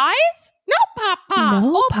lies? No, Papa.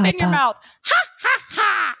 No, Open your Papa. mouth. Ha, ha,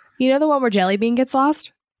 ha. You know the one where Jelly Bean gets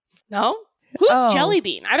lost? No? Who's Oh. Jelly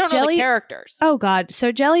Bean? I don't know Jelly- the characters. Oh, God.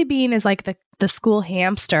 So Jelly Bean is like the school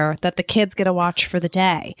hamster that the kids get to watch for the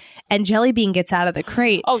day. And Jelly Bean gets out of the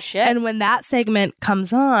crate. Oh, shit. And when that segment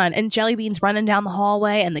comes on and Jelly Bean's running down the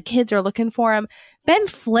hallway and the kids are looking for him, Ben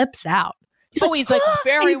flips out. He's he's like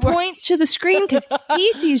very and he points to the screen because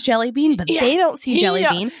he sees Jelly Bean, but Yeah. they don't see Jelly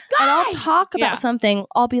Bean. And I'll Guys! talk about Yeah. something.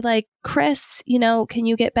 I'll be like, Chris, can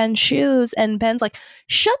you get Ben's shoes? And Ben's like,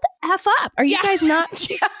 shut the F up. Are you Yeah. guys not?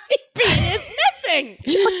 Jelly Bean is missing.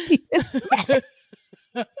 Jelly Bean is missing.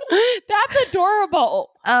 That's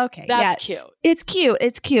adorable. Okay. That's yeah, It's cute.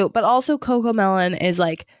 It's cute. But also Cocomelon is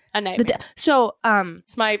like A nightmare. so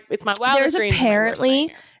It's my wildest there's dreams and my worst apparently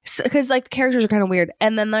nightmare. because like the characters are kind of weird,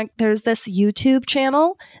 and then like there's this YouTube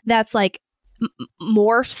channel that's like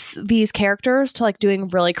morphs these characters to like doing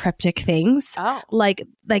really cryptic things. Oh. Like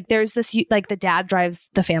there's this like the dad drives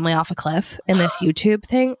the family off a cliff in this YouTube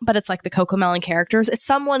thing, but it's like the Cocomelon characters. It's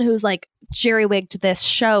someone who's like jerry-wigged this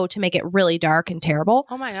show to make it really dark and terrible.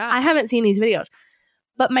 Oh my god. I haven't seen these videos,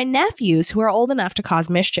 but my nephews who are old enough to cause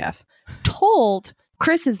mischief told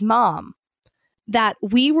Chris's mom that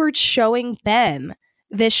we were showing Ben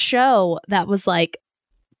this show that was like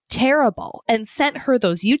terrible and sent her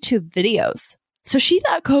those YouTube videos. So she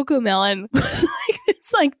thought Cocomelon was like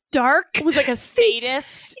this like dark It was like a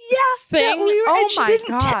sadist that thing. we were, Oh and she my didn't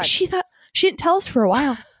god. she didn't tell us for a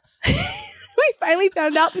while. We finally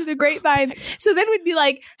found out through the grapevine. So then we'd be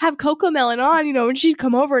like, have Cocomelon on, and she'd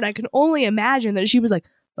come over, and I can only imagine that she was like,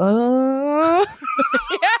 Yeah.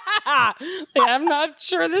 I'm not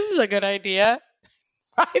sure this is a good idea.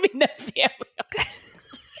 Driving the family.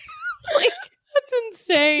 like, That's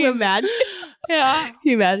insane. can you imagine? Yeah. Can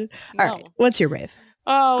you imagine? All No. right, what's your rave?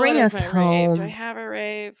 Oh, Bring what is us my rave? home. Do I have a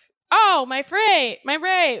rave? Oh, my rave. My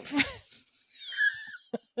rave.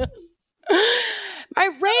 My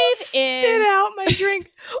rave Spit is out my drink.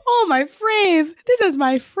 Oh, my fave. This is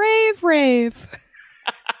my rave.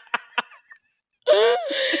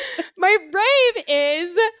 my rave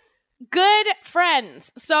is good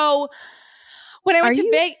friends. So when I went Are to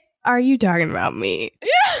you- Vegas, Are you talking about me?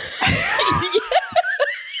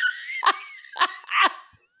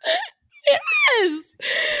 Yes.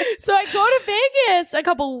 So I go to Vegas a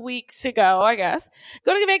couple weeks ago, I guess.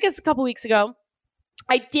 Go to Vegas a couple weeks ago.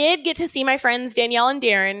 I did get to see my friends Danielle and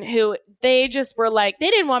Darren, who they just were like, they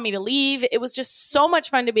didn't want me to leave. It was just so much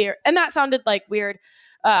fun to be here. And that sounded like weird.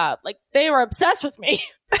 Like they were obsessed with me.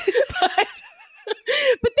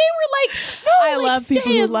 But they were like, no, I like, love people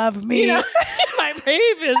stay who as- love me. My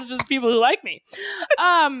rave is just people who like me.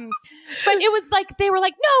 But it was like, they were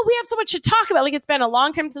like, no, we have so much to talk about. Like, it's been a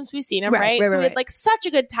long time since we've seen him, right? So we had like such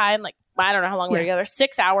a good time. Like, I don't know how long we were together,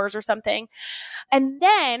 6 hours or something. And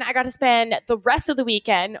then I got to spend the rest of the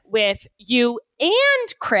weekend with you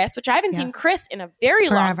and Chris, which I haven't seen Chris in a very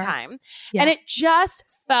long Forever. time. Yeah. And it just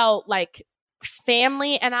felt like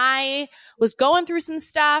family. And I was going through some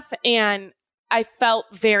stuff and I felt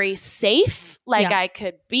very safe. Like Yeah. I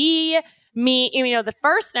could be me. The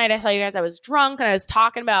first night I saw you guys, I was drunk and I was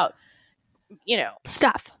talking about,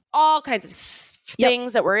 Stuff. all kinds of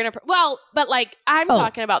things that were but like I'm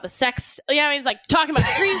talking about the sex. Yeah, I mean, it's like talking about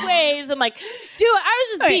 3 ways and like, dude, I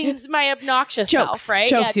was just being my obnoxious self, right?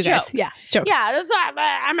 Jokes, you guys. Yeah, jokes. Yeah, it was,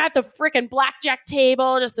 I'm at the freaking blackjack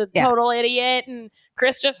table, just a total idiot, and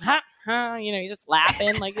Chris just, you just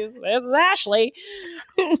laughing like this is Ashley.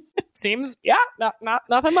 Seems,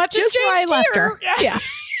 nothing much. Just where I left her. Yeah.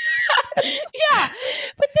 Yeah.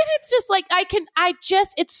 But then it's just like,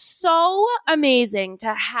 it's so amazing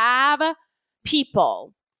to have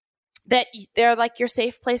people that they're like your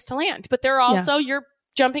safe place to land, but they're also your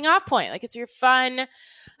jumping off point. Like it's your fun.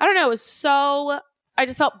 I don't know. It was I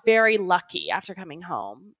just felt very lucky after coming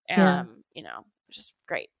home. It was just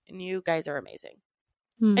great. And you guys are amazing.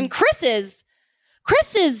 And Chris's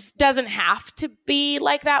doesn't have to be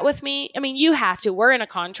like that with me. I mean, you have to. We're in a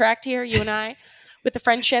contract here, you and I, with the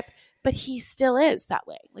friendship, but he still is that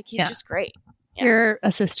way. Like he's just great. Yeah. You're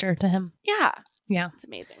a sister to him. Yeah. Yeah. It's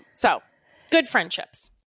amazing. So good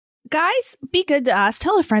friendships. Guys, be good to us.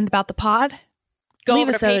 Tell a friend about the pod. Go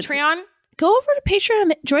over to Patreon. Go over to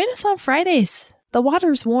Patreon. Join us on Fridays. The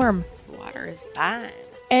water's warm. The water is fine.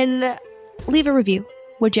 And leave a review,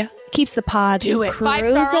 would you? Keeps the pod. Do it.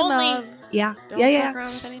 5-star only. Yeah. Don't fuck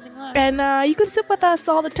around with anything less. And you can sit with us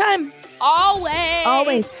all the time.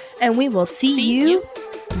 Always. And we will see you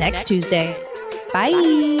next Tuesday. Bye.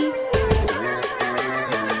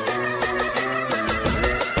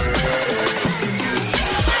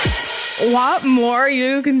 Want more?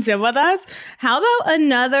 You can sit with us. How about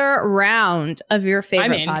another round of your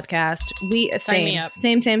favorite podcast? Sign me up.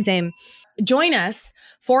 Same. Join us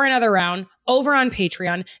for another round over on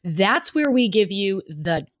Patreon. That's where we give you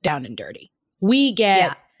the down and dirty. We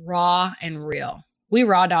get raw and real. We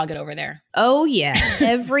raw dog it over there. Oh, yeah.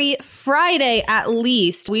 Every Friday, at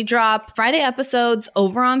least, we drop Friday episodes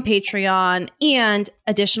over on Patreon and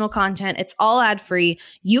additional content. It's all ad free.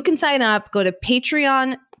 You can sign up. Go to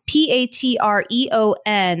Patreon,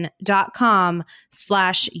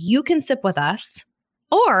 patreon.com/You Can Sip With Us,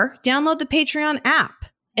 or download the Patreon app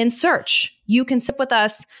and search You Can Sip With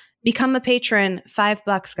Us. Become a patron.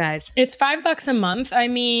 $5, guys. It's $5 a month. I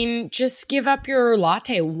mean, just give up your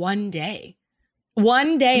latte one day.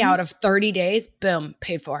 One day out of 30 days, boom,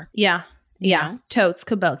 paid for. Yeah. Totes,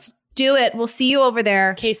 kabotes. Do it. We'll see you over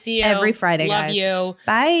there. KCO. Every Friday, Love guys. you.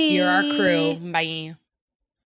 Bye. You're our crew. Bye.